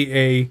to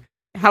see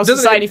How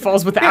Society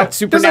Falls without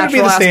supernatural doesn't have to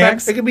be The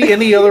aspects. Stand. It could be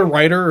any other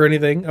writer or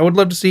anything. I would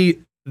love to see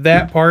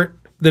that part,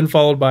 then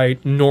followed by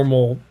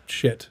normal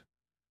shit.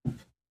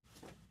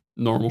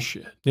 Normal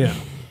shit. Yeah.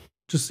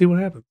 Just see what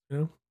happens,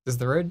 Does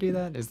The Road do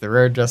that? Is The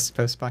Road just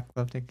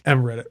post-apocalyptic? I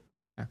haven't read it.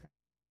 Okay.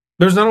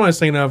 There's another one I was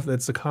thinking of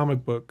that's a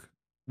comic book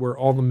where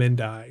all the men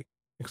die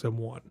except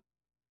one.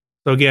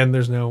 So again,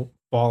 there's no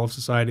fall of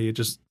society. It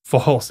just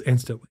falls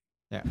instantly.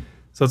 Yeah.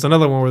 So it's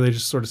another one where they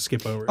just sort of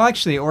skip over it. Well,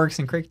 actually, Oryx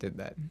and Crake did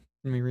that.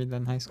 Didn't we read that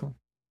in high school?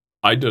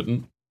 I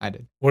didn't. I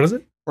did. What is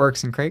it?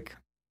 Oryx and Crake.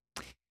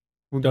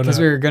 Don't Because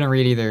know. we were going to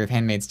read either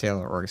Handmaid's Tale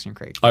or Oryx and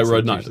Crake. I So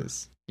read yours neither.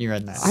 is- You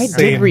read neither. I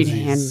Okay. did read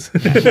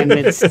Samesies.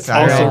 Handmaid's So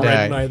I Also read,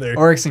 read neither.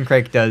 Oryx and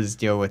Crake does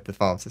deal with the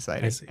fall of I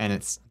society, see. and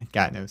it's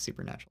got no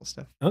supernatural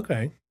stuff.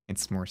 Okay.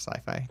 It's more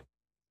sci-fi.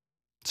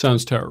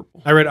 Sounds terrible.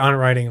 I read On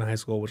Writing in high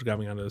school, which got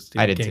me onto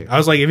Stephen I did King. too. I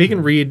was like, if he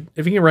can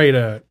write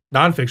a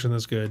nonfiction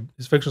that's good,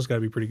 his fiction's got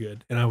to be pretty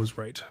good. And I was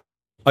right.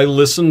 I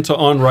listened to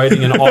On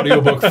Writing in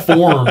audiobook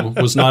form,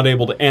 was not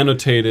able to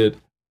annotate it,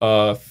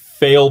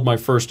 failed my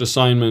first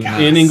assignment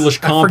in English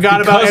comp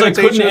forgot about because I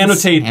couldn't annotations.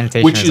 annotate,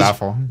 Annotation which is is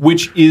awful.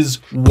 Which is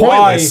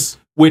Pointless.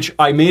 which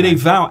I made a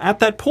vow at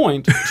that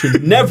point to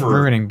never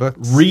Ruining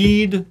books.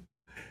 read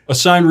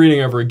assigned reading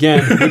ever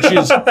again, which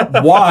is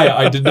why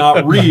I did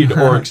not read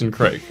Oryx and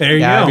Crake. There you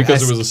Yeah, go.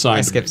 Because I it was s- assigned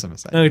I to skipped me. some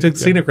aside. No, he took the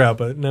scenic route,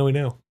 but now we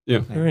know. Yeah.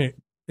 All right.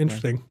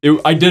 Interesting.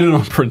 I did it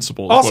on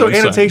principle. is Also, what I'm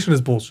saying. annotation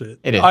is bullshit.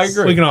 It is. I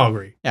agree. We can all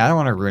agree. Yeah, I don't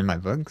want to ruin my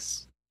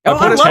books. Oh,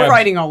 I put love tabs-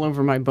 writing all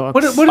over my books.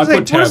 What I does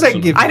put tabs that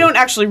in give them. you? I don't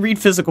actually read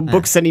physical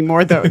books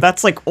anymore, though.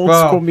 That's like old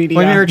Well, school media.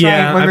 when we were trying,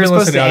 Yeah, when I've we were been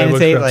supposed listening to to audiobooks for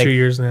annotate, about like 2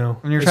 years now.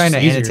 when you're It's trying to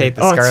just easier. annotate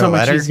the Oh, it's so Scarlet much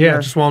Letter, easier. Yeah,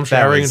 just while I'm That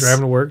showering was- and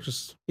driving to work.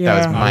 Just that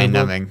was Yeah. mind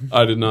numbing.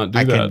 I did not do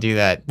I that. couldn't do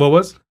that. what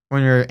was?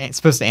 When we were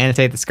supposed to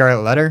annotate the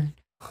Scarlet Letter,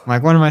 I'm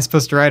like, what am I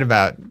supposed to write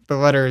about? The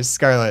letter is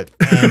scarlet,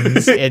 and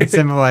it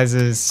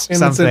symbolizes And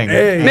it's an something.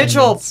 A. And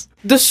Mitchell, it's-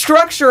 the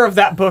structure of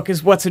that book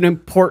is what's an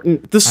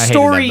important. The hated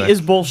story that book.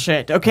 is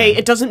bullshit. Okay,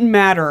 it doesn't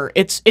matter.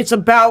 It's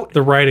about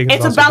The writing is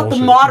it's also about the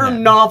bullshit. modern Yeah.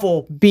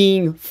 novel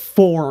being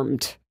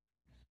formed.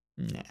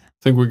 Nah.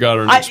 I think we got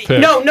our next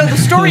pick. No, the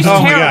story's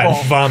Oh my terrible.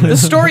 God, vomit. The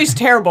story's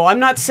terrible. I'm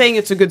not saying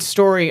it's a good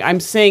story. I'm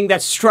saying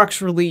that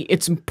structurally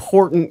it's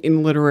important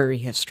in literary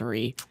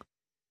history.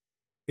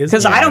 Because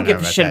Isn't it? I don't know give a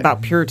about shit that.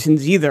 about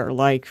Puritans either.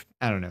 Like,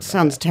 I don't know. about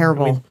sounds that.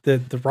 terrible. I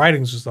mean, the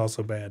writing's just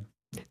also bad.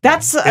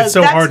 That's It's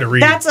so hard to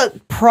read. That's a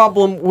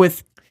problem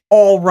with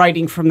all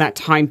writing from that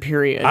time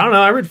period. I don't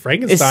know. I read It's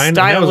Frankenstein. And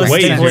that was way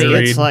easier to stylistically,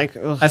 read. it's like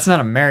ugh. That's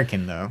not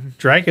American though.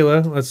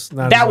 Dracula. That's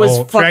not. That as was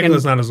old. fucking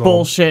Dracula's not as old,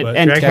 bullshit but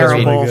and Dracula's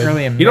really terrible. good.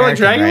 Early You don't like American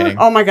Dracula? writing.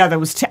 Oh my god, that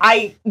was can't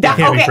be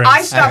friends.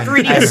 I stopped I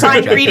reading haven't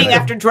assigned read reading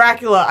Dracula. after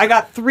Dracula. I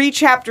got 3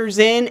 chapters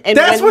in, and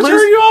That's when what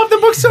turned you off. The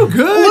book's so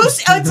good.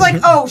 Lucy, it's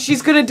like, oh,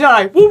 she's gonna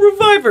die. We'll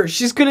revive her.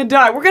 She's gonna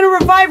die. We're gonna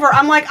revive her.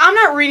 I'm like, I'm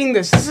not reading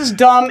this. This is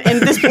dumb,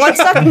 and this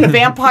blood-sucking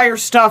vampire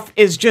stuff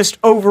is just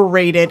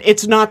overrated.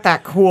 It's not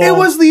that cool. It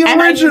was the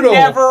original. And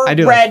I never I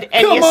do read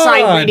any Come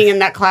assigned on. reading in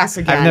that class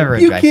again. I've never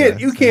read You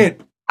Dracula.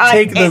 can't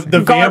take it's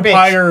the garbage.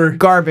 vampire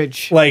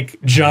Garbage. like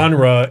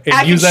genre and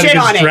I use can that shit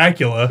on against it.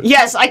 Dracula.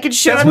 Yes, I could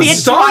shit That's on the what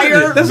started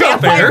entire it. That's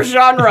not vampire fair.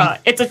 genre.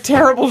 It's a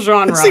terrible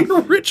genre. It's the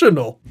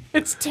original.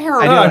 It's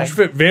terrible. I do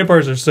Ah, like-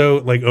 vampires are so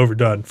like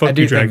overdone. Fuck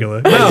do you, think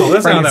Dracula. No,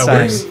 that's not how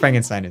that works.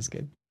 Frankenstein is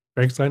good.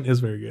 Frankenstein is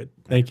very good.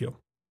 Thank you.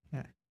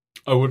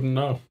 I wouldn't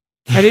know.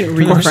 I didn't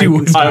read Of course you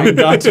would. I haven't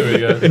got to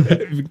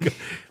it yet.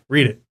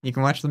 Read it. You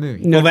can watch the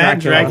movie. No, Well, that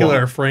Dracula. Dracula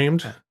are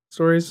framed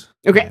stories.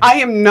 Okay, I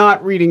am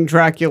not reading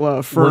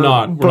Dracula for We're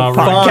not book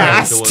reading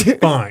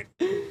podcast. Fine.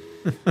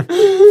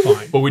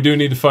 Fine. But we do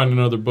need to find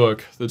another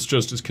book that's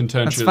just as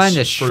contentious Let's find a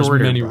for as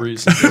shorter many book.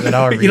 reasons. That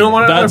I'll read. You don't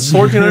want to That's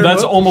 1400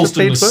 that's book? almost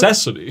a 15 book?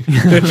 necessity.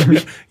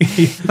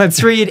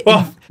 Let's read.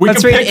 Well, we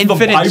let's can read pick the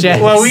Infinite Bible.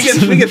 Jest. Well, we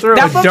can throw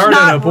That a book's dart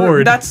on a not.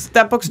 board.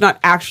 That book's not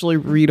actually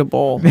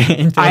readable.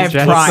 Infinite I have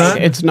Jest.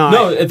 tried. It's not.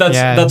 No, that's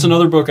Yeah. that's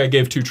another book I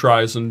gave 2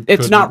 tries and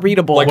It's couldn't. not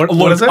readable. Like, What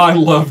look, is it? I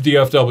love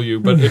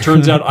DFW, but it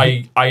turns out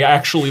I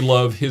actually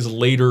love his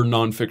later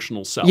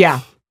non-fictional self.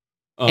 Yeah.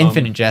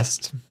 Infinite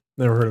Jest.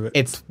 Never heard of it.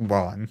 It's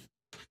long,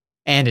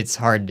 and it's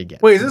hard to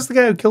get. Wait, is this the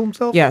guy who killed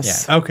himself?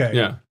 Yes. Okay.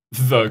 Yeah,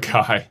 the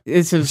guy.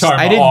 It's his, Talking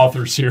I about didn't-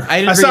 authors here. I,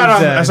 didn't I saw it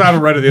read on I saw it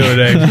on Reddit the other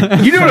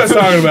day. You knew what I was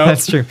talking about.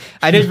 That's true.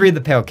 I did read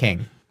The Pale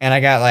King, and I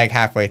got like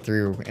halfway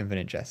through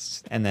Infinite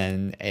Jest, and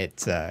then I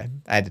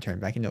had to turn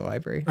back into the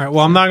library. All right.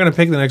 Well, I'm not going to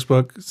pick the next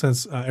book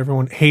since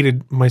everyone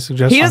hated my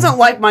suggestion. he doesn't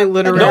like my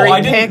literary no,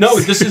 I picks. didn't. No,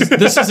 this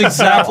is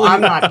exactly. I'm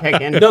not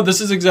picking. No,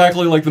 this is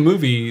exactly like the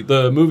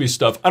movie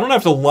stuff. I don't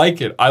have to like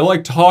it. I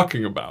like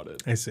talking about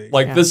it. I see.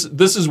 Like Yeah.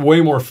 this is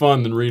way more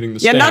fun than reading the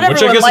Yeah, Stand, not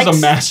which I everyone guess is likes-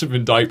 a massive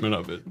indictment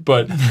of it.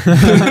 But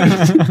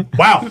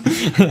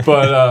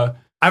Wow.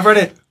 I've read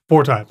it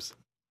 4 times.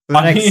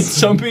 I mean,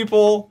 some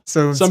people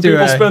So let's some do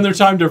people a, spend their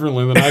time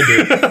differently than I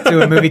do.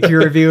 do a movie queue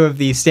review of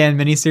the Stand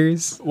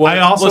miniseries. Well, I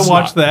also let's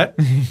watched not.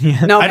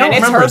 that. No, I man, don't it's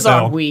remember it,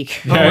 Herzog though.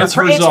 week. Yeah, it's It's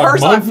Herzog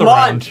Herzog month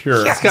around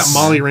here. It's got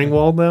Molly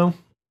Ringwald though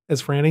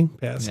as Franny.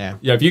 Pass. Yeah.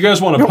 Yeah, if you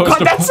guys want to Oh, post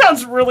God, that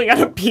sounds really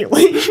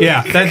unappealing.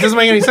 Yeah, that doesn't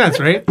make any sense,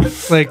 right?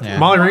 Like Yeah.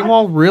 Molly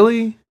Ringwald,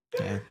 really?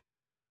 Yeah.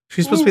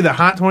 She's supposed to be the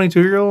hot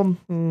 22-year-old.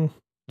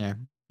 Yeah.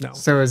 No.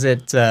 So is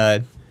it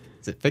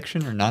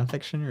fiction or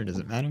nonfiction, or does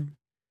it matter?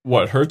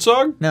 what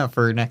Herzog? No,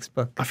 for next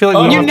book. I feel like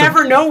Oh, we don't You have to-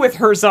 never know with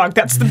Herzog.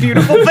 That's the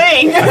beautiful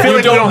thing. I feel like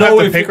we don't have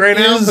to pick right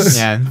now. is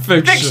Yeah.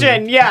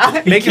 Fiction,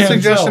 yeah. Make a can't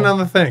suggestion tell. on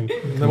the thing.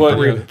 and then What,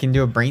 we'll read yeah. We can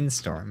do a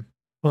brainstorm.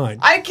 it.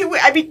 Fine.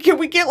 Can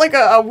we get like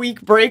a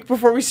week break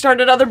before we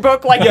start another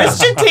book? Like Yes.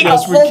 this should take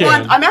Yes, a we whole can.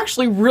 month. I'm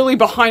actually really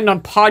behind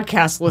on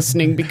podcast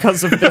listening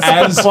because of this.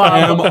 As am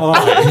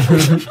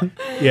I.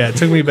 Yeah, it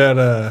took me about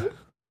a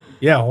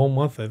whole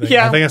month. I think.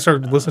 Yeah. I think I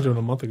started listening to it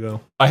a month ago,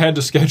 I had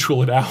to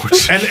schedule it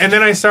out. and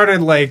then I started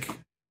like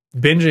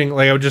binging.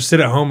 Like I would just sit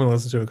at home and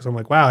listen to it because I'm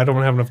like, wow, I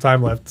don't have enough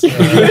time left.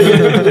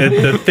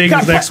 The things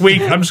God, next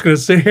week, I'm just gonna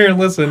sit here and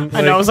listen.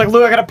 I know. I was like,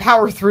 Lou, I gotta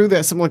power through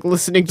this. I'm like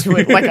listening to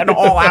it like at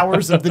all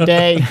hours of the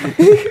day.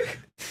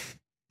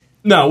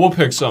 No, we'll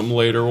pick something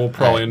later. We'll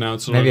probably Alright.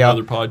 announce it on Maybe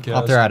another podcast.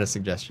 I'll throw out a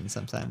suggestion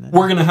sometime. Then.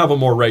 We're going to have a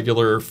more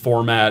regular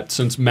format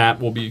since Matt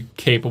will be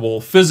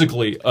capable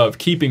physically of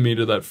keeping me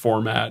to that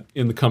format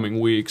in the coming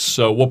weeks.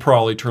 So we'll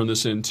probably turn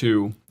this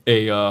into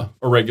a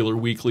regular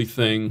weekly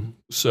thing.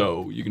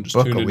 So you can just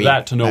Book tune a into week.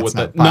 that to know That's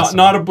what not that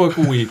not a book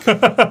a week,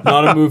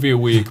 not a movie a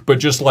week, but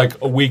just like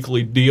a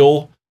weekly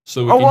deal.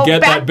 So we can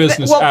get that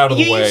business out of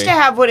the you way. used to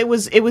have what it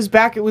was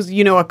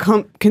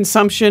a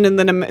consumption, and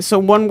then so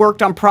one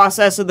worked on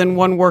process, and then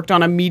one worked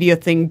on a media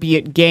thing, be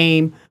it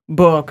game,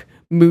 book,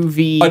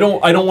 movie. I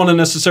don't want to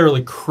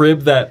necessarily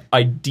crib that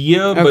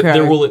idea, but Okay.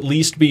 there will at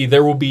least be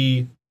there will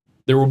be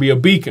a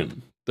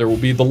beacon. There will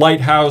be the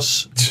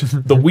lighthouse,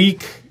 the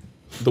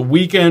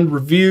weekend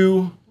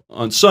review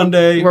on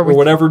Sunday Where or we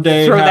whatever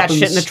day throw it that happens.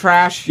 shit in the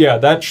trash. Yeah,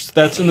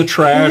 that's in the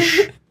trash.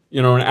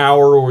 You know, an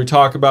hour where we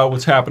talk about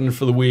what's happening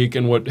for the week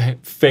and what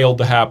failed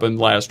to happen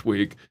last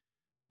week.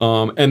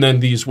 And then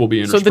these will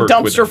be So interspersed the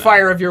dumpster within that.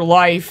 fire of your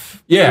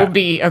life Yeah. will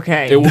be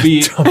okay. It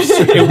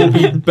will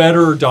be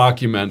better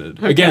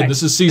documented. Again,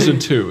 this is season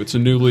 2. It's a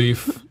new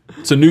leaf.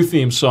 It's a new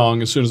theme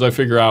song. As soon as I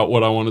figure out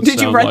what I want it to Did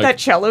sound you write like, that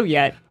cello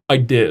yet? I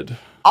did.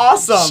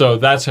 Awesome. So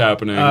that's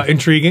happening.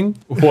 Intriguing.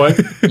 What?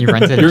 You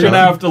rented. You're gonna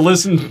have to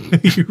listen.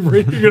 You're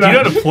Do you know gonna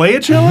how to play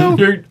a cello?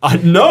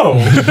 no,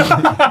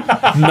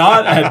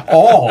 not at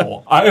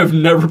all. I have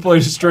never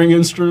played a string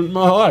instrument in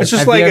my life. It's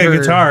just like a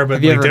guitar, but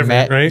have you like ever different,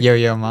 met right?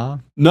 Yo-Yo Ma?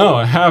 No,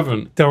 I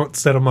haven't. Don't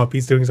set him up.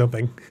 He's doing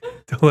something.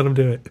 Don't let him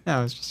do it.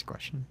 No, it's just a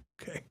question.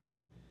 Okay.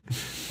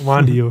 I'm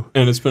on to you.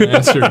 and it's been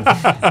answered.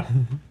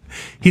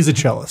 He's a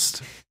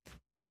cellist.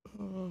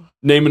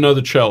 Name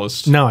another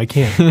cellist. No, I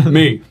can't.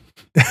 Me.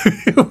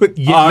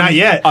 Not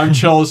yet. I'm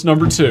cellist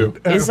number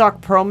 2. Isaac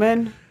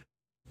Perlman,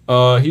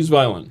 He's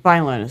violent.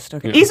 violinist.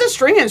 Okay, Yeah. he's a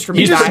string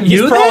instrument guy.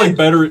 He's knew probably that?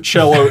 better at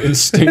cello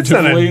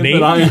instinctively name.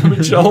 than I am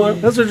at cello.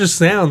 Those are just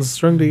sounds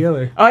strung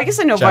together. Oh, I guess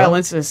I know Cello?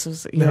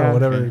 violinists. No, Yeah.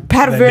 whatever.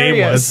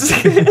 Padavarius.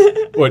 that name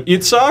was. What,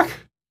 Itzhak?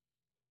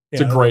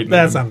 It's a great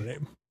That's name. not a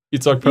name.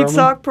 Itzhak Perlman?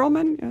 Isaac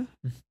Perlman.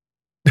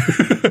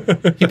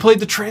 Yeah. He played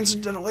the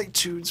Transcendental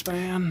Etudes,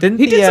 man. Didn't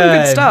He did some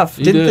good stuff.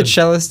 He Didn't the did.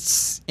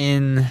 cellists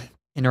in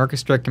an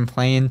orchestra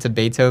complain to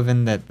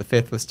Beethoven that the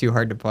Fifth was too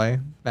hard to play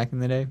back in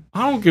the day?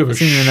 I don't give a I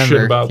seem to shit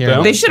remember about hearing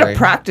them. They should have Right.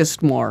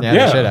 practiced more. Yeah,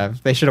 Yeah. they should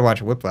have. They should have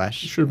watched Whiplash.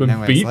 Should have Know been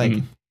what it's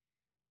beaten.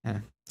 like.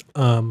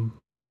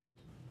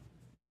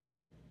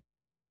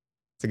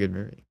 It's a good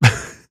movie.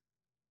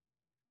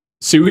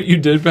 See what you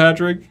did,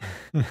 Patrick?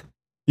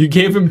 You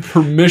gave him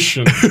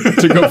permission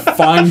to go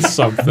find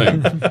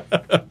something.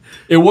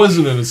 It was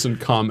an innocent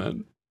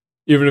comment,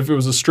 even if it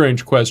was a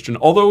strange question,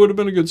 although it would have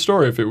been a good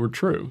story if it were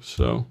true.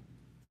 So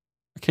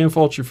I can't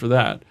fault you for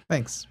that.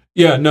 Thanks.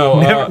 Yeah,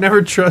 no.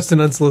 Never trust an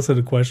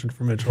unsolicited question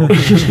from Mitchell.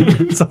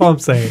 That's all I'm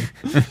saying.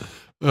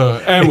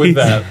 And with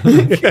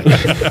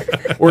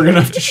that, we're going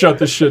to have to shut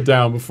this shit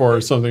down before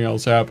something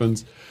else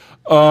happens.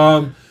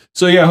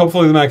 So yeah,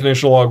 hopefully the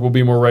Machination Log will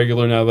be more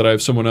regular now that I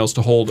have someone else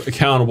to hold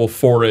accountable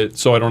for it,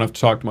 so I don't have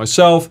to talk to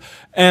myself.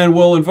 And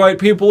we'll invite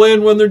people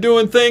in when they're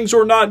doing things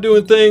or not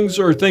doing things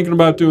or thinking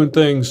about doing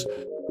things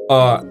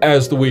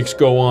as the weeks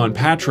go on.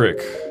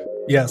 Patrick,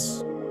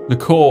 Yes.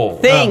 Nicole,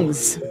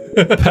 Things.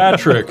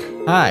 Patrick,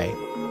 Hi.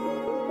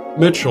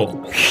 Mitchell,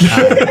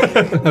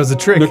 That was a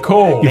trick.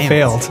 Nicole, You Damn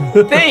failed.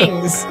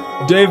 Things.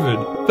 David.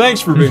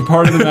 Thanks for being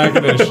part of the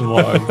Machination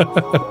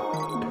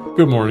Log.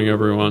 Good morning,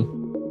 everyone.